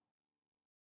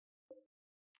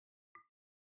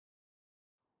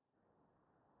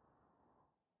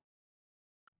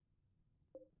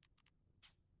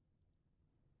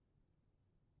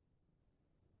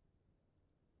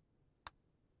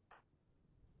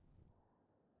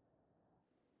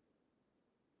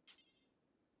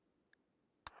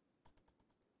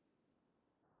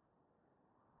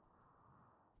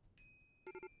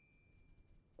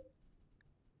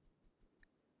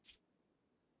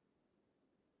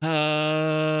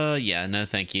 yeah, no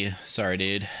thank you. Sorry,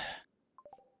 dude.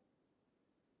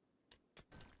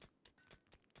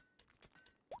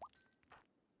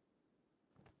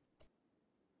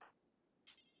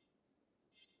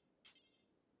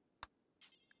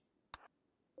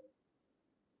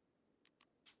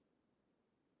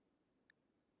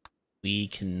 We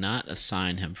cannot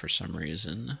assign him for some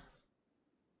reason.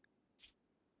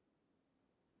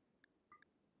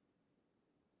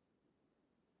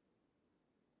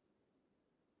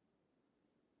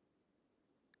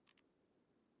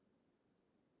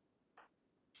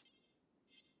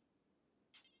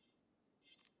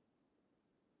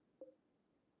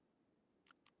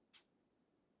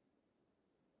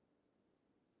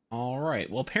 All right.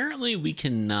 Well, apparently we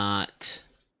cannot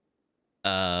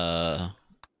bury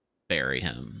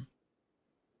him.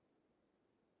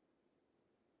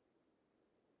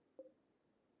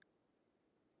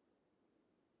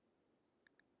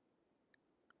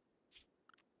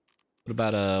 What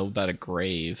about a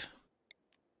grave?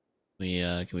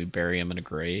 Can we bury him in a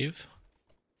grave?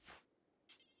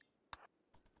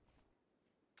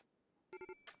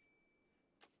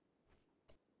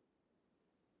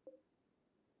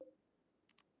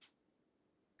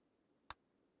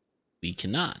 We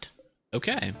cannot.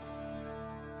 Okay.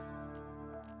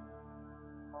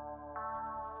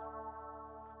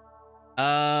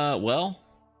 Well,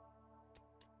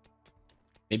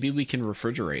 maybe we can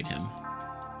refrigerate him.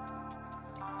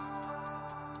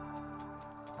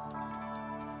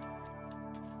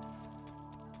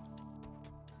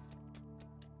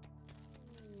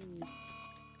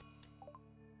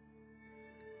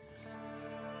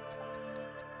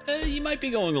 You might be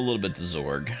going a little bit to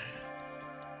Zorg.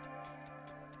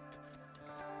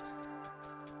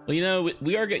 Well, you know,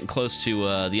 we are getting close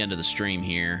to the end of the stream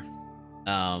here.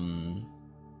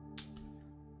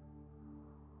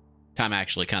 Time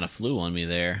actually kind of flew on me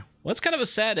there. Well, it's kind of a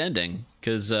sad ending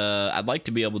because I'd like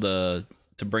to be able to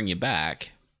bring you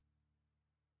back,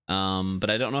 but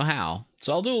I don't know how.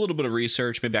 So I'll do a little bit of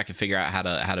research. Maybe I can figure out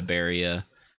how to bury you.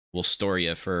 We'll store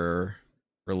you for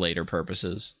later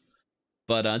purposes.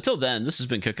 But until then, this has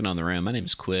been Cooking on the Rim. My name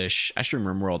is Quish. I stream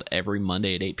Rimworld every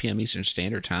Monday at 8 p.m. Eastern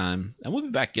Standard Time. And we'll be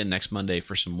back again next Monday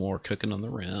for some more Cooking on the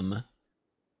Rim.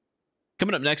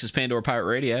 Coming up next is Pandora Pirate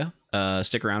Radio.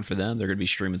 Stick around for them. They're going to be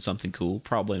streaming something cool.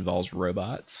 Probably involves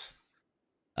robots.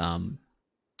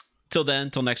 Till then,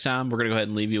 till next time, we're going to go ahead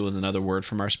and leave you with another word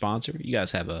from our sponsor. You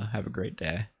guys have a great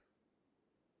day.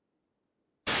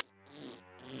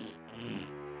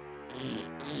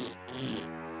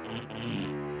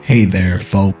 Hey there,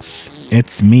 folks.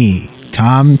 It's me,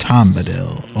 Tom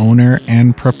Tombadil, owner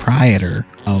and proprietor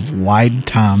of Wide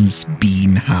Tom's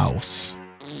Bean House.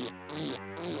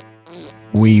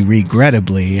 We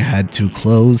regrettably had to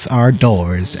close our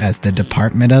doors as the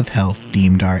Department of Health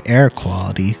deemed our air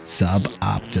quality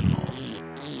suboptimal.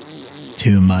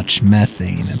 Too much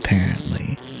methane,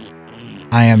 apparently.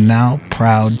 I am now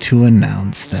proud to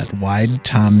announce that Wide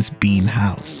Tom's Bean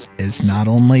House is not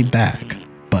only back,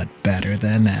 but better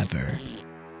than ever.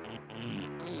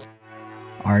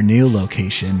 Our new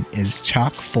location is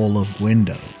chock full of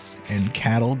windows and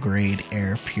cattle-grade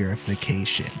air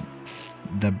purification.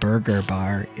 The burger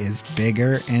bar is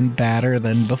bigger and badder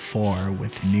than before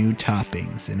with new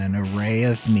toppings and an array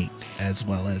of meat as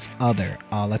well as other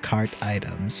a la carte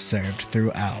items served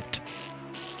throughout.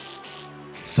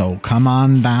 So come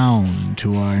on down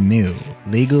to our new,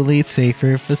 legally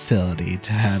safer facility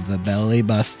to have a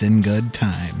belly-bustin' good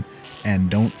time. And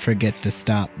don't forget to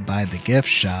stop by the gift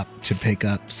shop to pick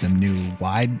up some new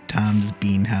Wide Tom's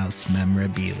Bean House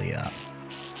memorabilia.